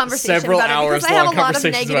hours, whole conversation several about it, hours because I have long a lot of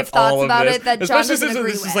conversations negative about all thoughts of about this. it that John Especially doesn't since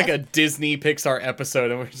agree this is with. like a Disney Pixar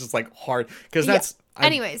episode, and we're just like hard, because that's.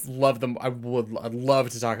 Anyways, I love them. I'd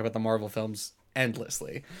love to talk about the Marvel films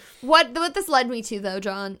endlessly. What this led me to, though,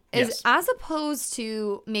 John, is Yes. as opposed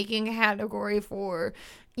to making a category for,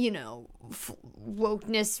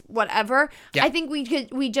 wokeness, whatever, Yeah. I think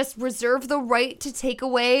we just reserve the right to take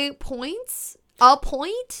away points, a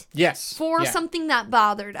point, Yes. for something that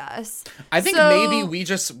bothered us. I think So- maybe we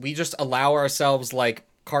just allow ourselves like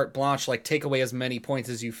carte blanche, like take away as many points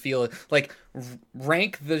as you feel, like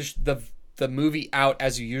rank the movie out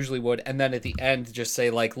as you usually would, and then at the end just say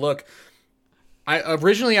like, look, I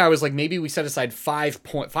was like, maybe we set aside 5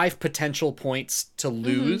 potential points to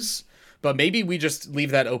lose, but maybe we just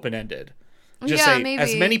leave that open ended. Just say maybe.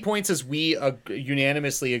 as many points as we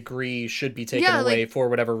unanimously agree should be taken Yeah, away for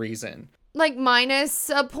whatever reason. Like minus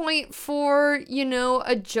a point for,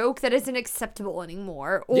 a joke that isn't acceptable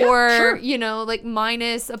anymore. Or, Yeah, sure. Like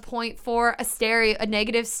minus a point for a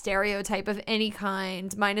negative stereotype of any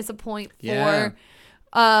kind. Minus a point for,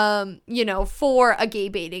 for a gay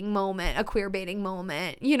baiting moment, a queer baiting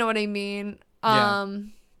moment. You know what I mean?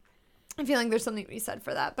 I feel like there's something to be said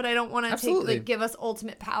for that, but I don't want to give us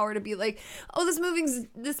ultimate power to be like, oh, this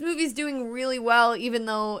movie's doing really well, even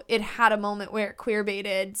though it had a moment where it queer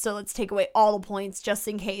baited, so let's take away all the points just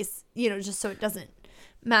in case, just so it doesn't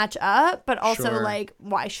match up. But also, like,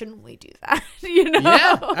 why shouldn't we do that?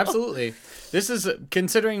 Yeah, absolutely. This is,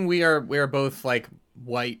 considering we are both like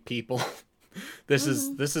white people. This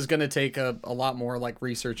is going to take a lot more like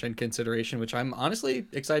research and consideration, which I'm honestly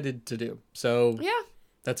excited to do. So yeah.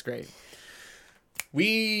 That's great.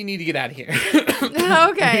 We need to get out of here.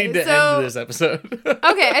 Okay, we need to end this episode.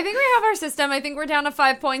 Okay, I think we have our system. I think we're down to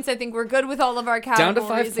 5 points. I think we're good with all of our categories. Down to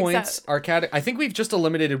 5 points. I think we've just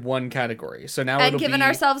eliminated one category. So now and given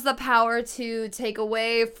ourselves the power to take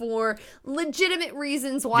away for legitimate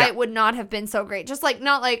reasons why it would not have been so great. Just like,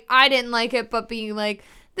 not like I didn't like it, but being like,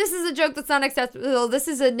 this is a joke that's not acceptable. This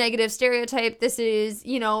is a negative stereotype. This is,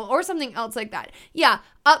 or something else like that. Yeah,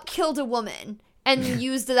 killed a woman. And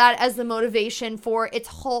used that as the motivation for its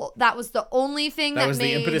whole. That was the only thing that was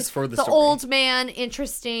made the impetus for the story. story. Old man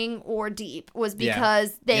interesting or deep was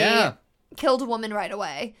because they killed a woman right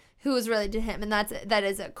away who was related to him, and that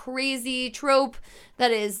is a crazy trope that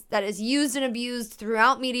is used and abused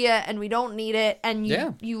throughout media, and we don't need it. And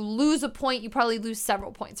you lose a point. You probably lose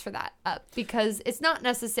several points for that because it's not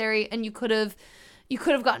necessary, and you could have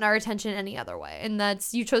gotten our attention any other way. And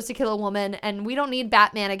that's, you chose to kill a woman, and we don't need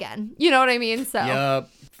Batman again. You know what I mean? So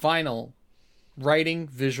final writing,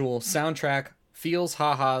 visual, soundtrack, feels,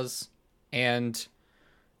 ha-has, and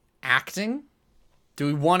acting. Do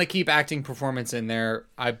we want to keep acting performance in there?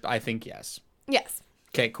 I think yes. Yes.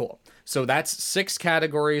 Okay, cool. So that's 6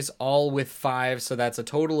 categories, all with 5. So that's a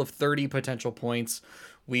total of 30 potential points.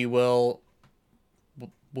 We'll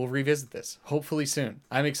revisit this hopefully soon.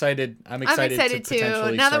 I'm excited. I'm excited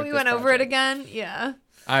too. Now that we went over it again, yeah.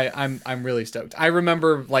 I'm really stoked. I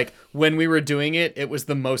remember like when we were doing it, it was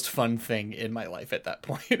the most fun thing in my life at that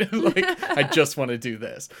point. Like I just want to do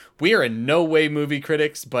this. We are in no way movie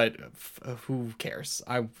critics, but who cares?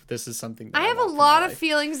 This is something that I have a lot of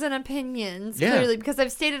feelings and opinions, clearly, because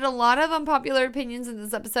I've stated a lot of unpopular opinions in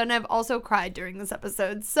this episode, and I've also cried during this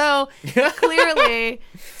episode. So clearly,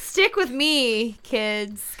 stick with me,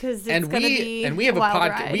 kids, because it's going to be and we have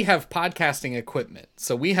we have podcasting equipment,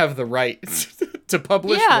 so we have the right to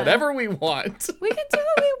publish whatever we want. We can do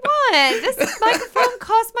what we want. This microphone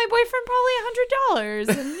cost my boyfriend probably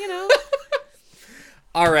 $100, and you know.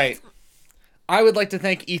 All right. I would like to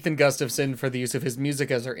thank Ethan Gustafson for the use of his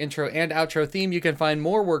music as our intro and outro theme. You can find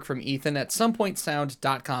more work from Ethan at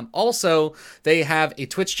somepointsound.com. Also, they have a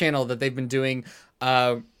Twitch channel that they've been doing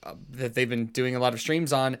a lot of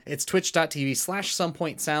streams on. It's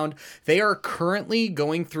twitch.tv/somepointsound. They are currently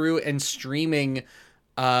going through and streaming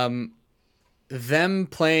them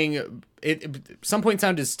playing it. Some Point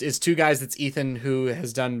Sound is 2 guys. It's Ethan, who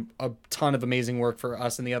has done a ton of amazing work for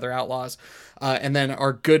us and the other Outlaws, and then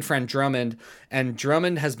our good friend Drummond. And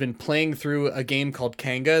Drummond has been playing through a game called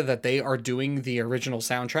Kanga that they are doing the original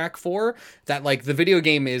soundtrack for. That like the video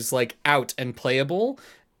game is like out and playable.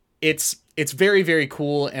 It's very, very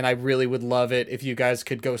cool, and I really would love it if you guys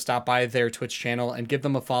could go stop by their Twitch channel and give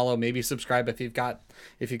them a follow. Maybe subscribe if you've got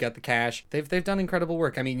the cash. They've done incredible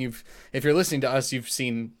work. I mean, if you're listening to us, you've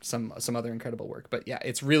seen some other incredible work. But yeah,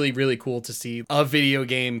 it's really, really cool to see a video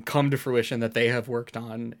game come to fruition that they have worked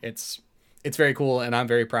on. It's very cool, and I'm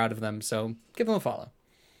very proud of them. So give them a follow.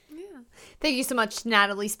 Thank you so much,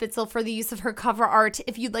 Natalie Spitzel, for the use of her cover art.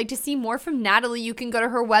 If you'd like to see more from Natalie, you can go to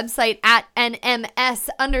her website at nms_creative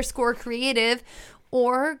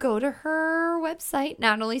or go to her website,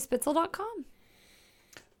 nataliespitzel.com.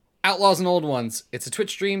 Outlaws and Old Ones. It's a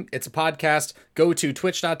Twitch stream. It's a podcast. Go to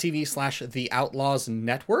twitch.tv/The Outlaws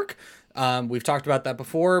Network. We've talked about that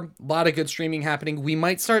before. A lot of good streaming happening. We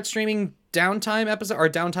might start streaming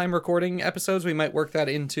downtime recording episodes. We might work that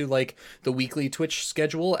into like the weekly Twitch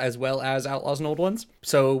schedule as well as Outlaws and Old Ones.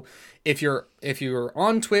 So if you're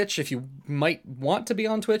on Twitch, if you might want to be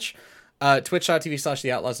on Twitch,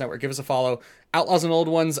 twitch.tv/The Outlaws Network, give us a follow. Outlaws and Old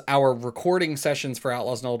Ones, our recording sessions for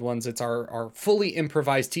Outlaws and Old Ones, it's our fully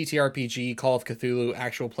improvised TTRPG Call of Cthulhu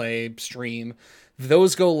actual play stream.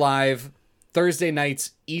 Those go live Thursday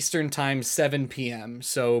nights Eastern time, 7 p.m.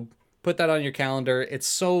 So put that on your calendar. It's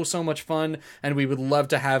so much fun, and we would love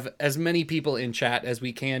to have as many people in chat as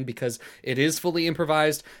we can because it is fully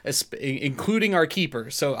improvised, including our keeper.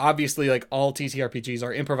 So obviously, like all TTRPGs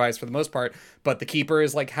are improvised for the most part, but the keeper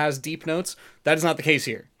has deep notes. That is not the case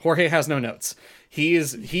here. Jorge has no notes. He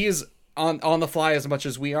is on the fly as much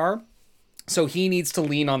as we are. So he needs to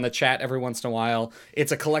lean on the chat every once in a while.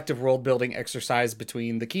 It's a collective world building exercise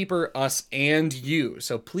between the keeper, us, and you.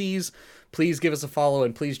 So please give us a follow,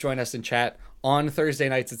 and please join us in chat on Thursday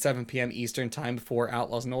nights at 7 p.m. Eastern time for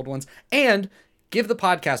Outlaws and Old Ones. And give the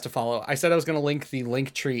podcast a follow. I said I was going to link the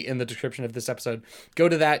link tree in the description of this episode. Go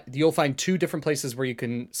to that. You'll find 2 different places where you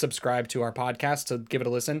can subscribe to our podcast, so give it a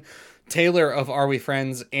listen. Taylor of Are We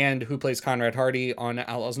Friends, and who plays Conrad Hardy on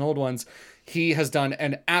Outlaws and Old Ones, he has done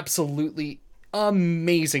an absolutely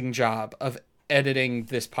amazing job of editing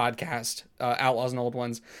this podcast, Outlaws and Old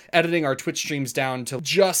Ones, editing our Twitch streams down to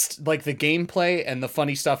just like the gameplay and the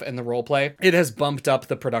funny stuff and the roleplay. It has bumped up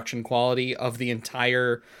the production quality of the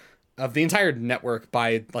entire network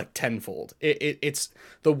by like tenfold. It's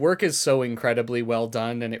the work is so incredibly well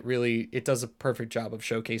done, and it does a perfect job of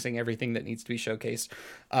showcasing everything that needs to be showcased,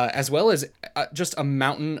 as well as just a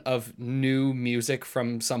mountain of new music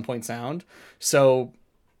from Some Point Sound. So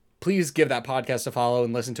please give that podcast a follow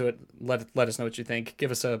and listen to it. Let us know what you think.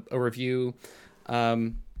 Give us a review.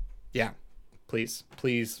 Please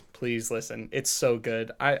listen. It's so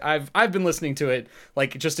good. I've been listening to it,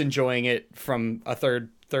 like just enjoying it from a third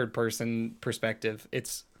person perspective.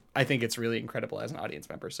 I think it's really incredible as an audience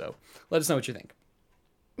member. So let us know what you think.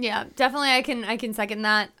 Yeah, definitely. I can second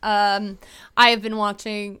that. I've been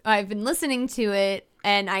listening to it,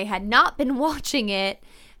 and I had not been watching it.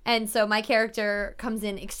 And so my character comes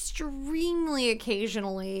in extremely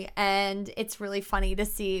occasionally, and it's really funny to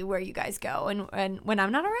see where you guys go and when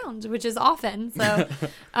I'm not around, which is often. So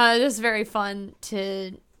it's very fun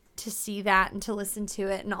to see that and to listen to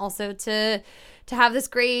it, and also to have this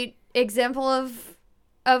great example of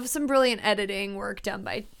of some brilliant editing work done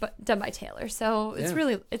by Taylor. So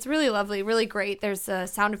it's really lovely, really great. There's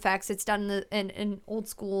sound effects. It's done in old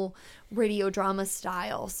school radio drama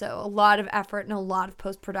style. So a lot of effort and a lot of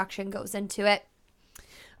post-production goes into it.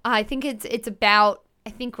 I think it's about,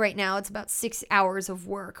 right now it's about 6 hours of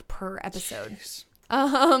work per episode. Jeez.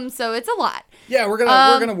 So it's a lot. Yeah, we're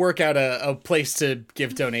gonna work out a place to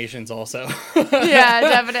give donations also. Yeah,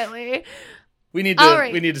 definitely. We need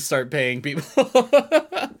to start paying people.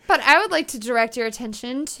 But I would like to direct your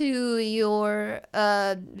attention to your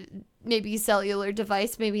maybe cellular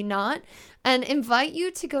device, maybe not, and invite you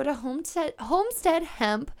to go to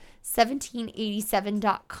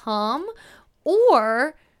homesteadhemp1787.com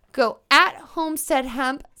or go at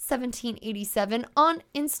homesteadhemp1787 on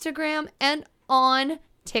Instagram and on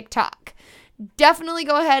TikTok. Definitely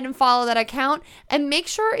go ahead and follow that account, and make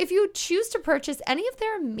sure if you choose to purchase any of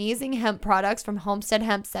their amazing hemp products from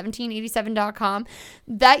homesteadhemp1787.com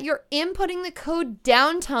that you're inputting the code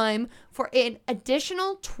downtime for an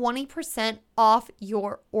additional 20% off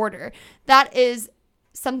your order. That is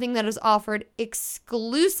something that is offered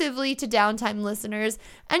exclusively to Downtime listeners,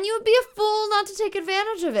 and you would be a fool not to take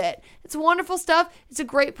advantage of it. It's wonderful stuff. It's a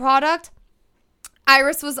great product.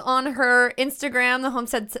 Iris was on her Instagram, the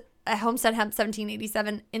Homestead Hemp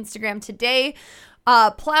 1787 Instagram today,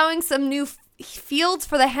 plowing some new fields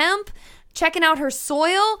for the hemp, checking out her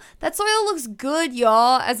soil. That soil looks good,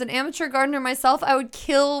 y'all. As an amateur gardener myself, I would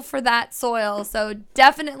kill for that soil. So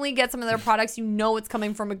definitely get some of their products. You know it's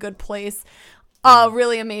coming from a good place.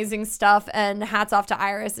 Really amazing stuff, and hats off to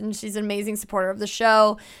Iris, and she's an amazing supporter of the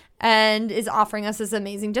show and is offering us this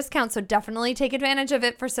amazing discount. So definitely take advantage of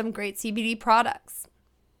it for some great CBD products.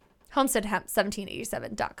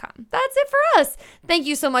 HomesteadHemp1787.com. That's it for us. Thank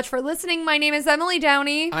you so much for listening. My name is Emily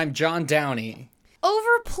Downey. I'm John Downey.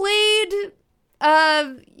 Overplayed,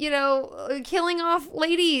 killing off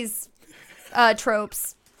ladies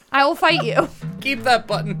tropes. I will fight you. Keep that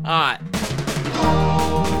button hot.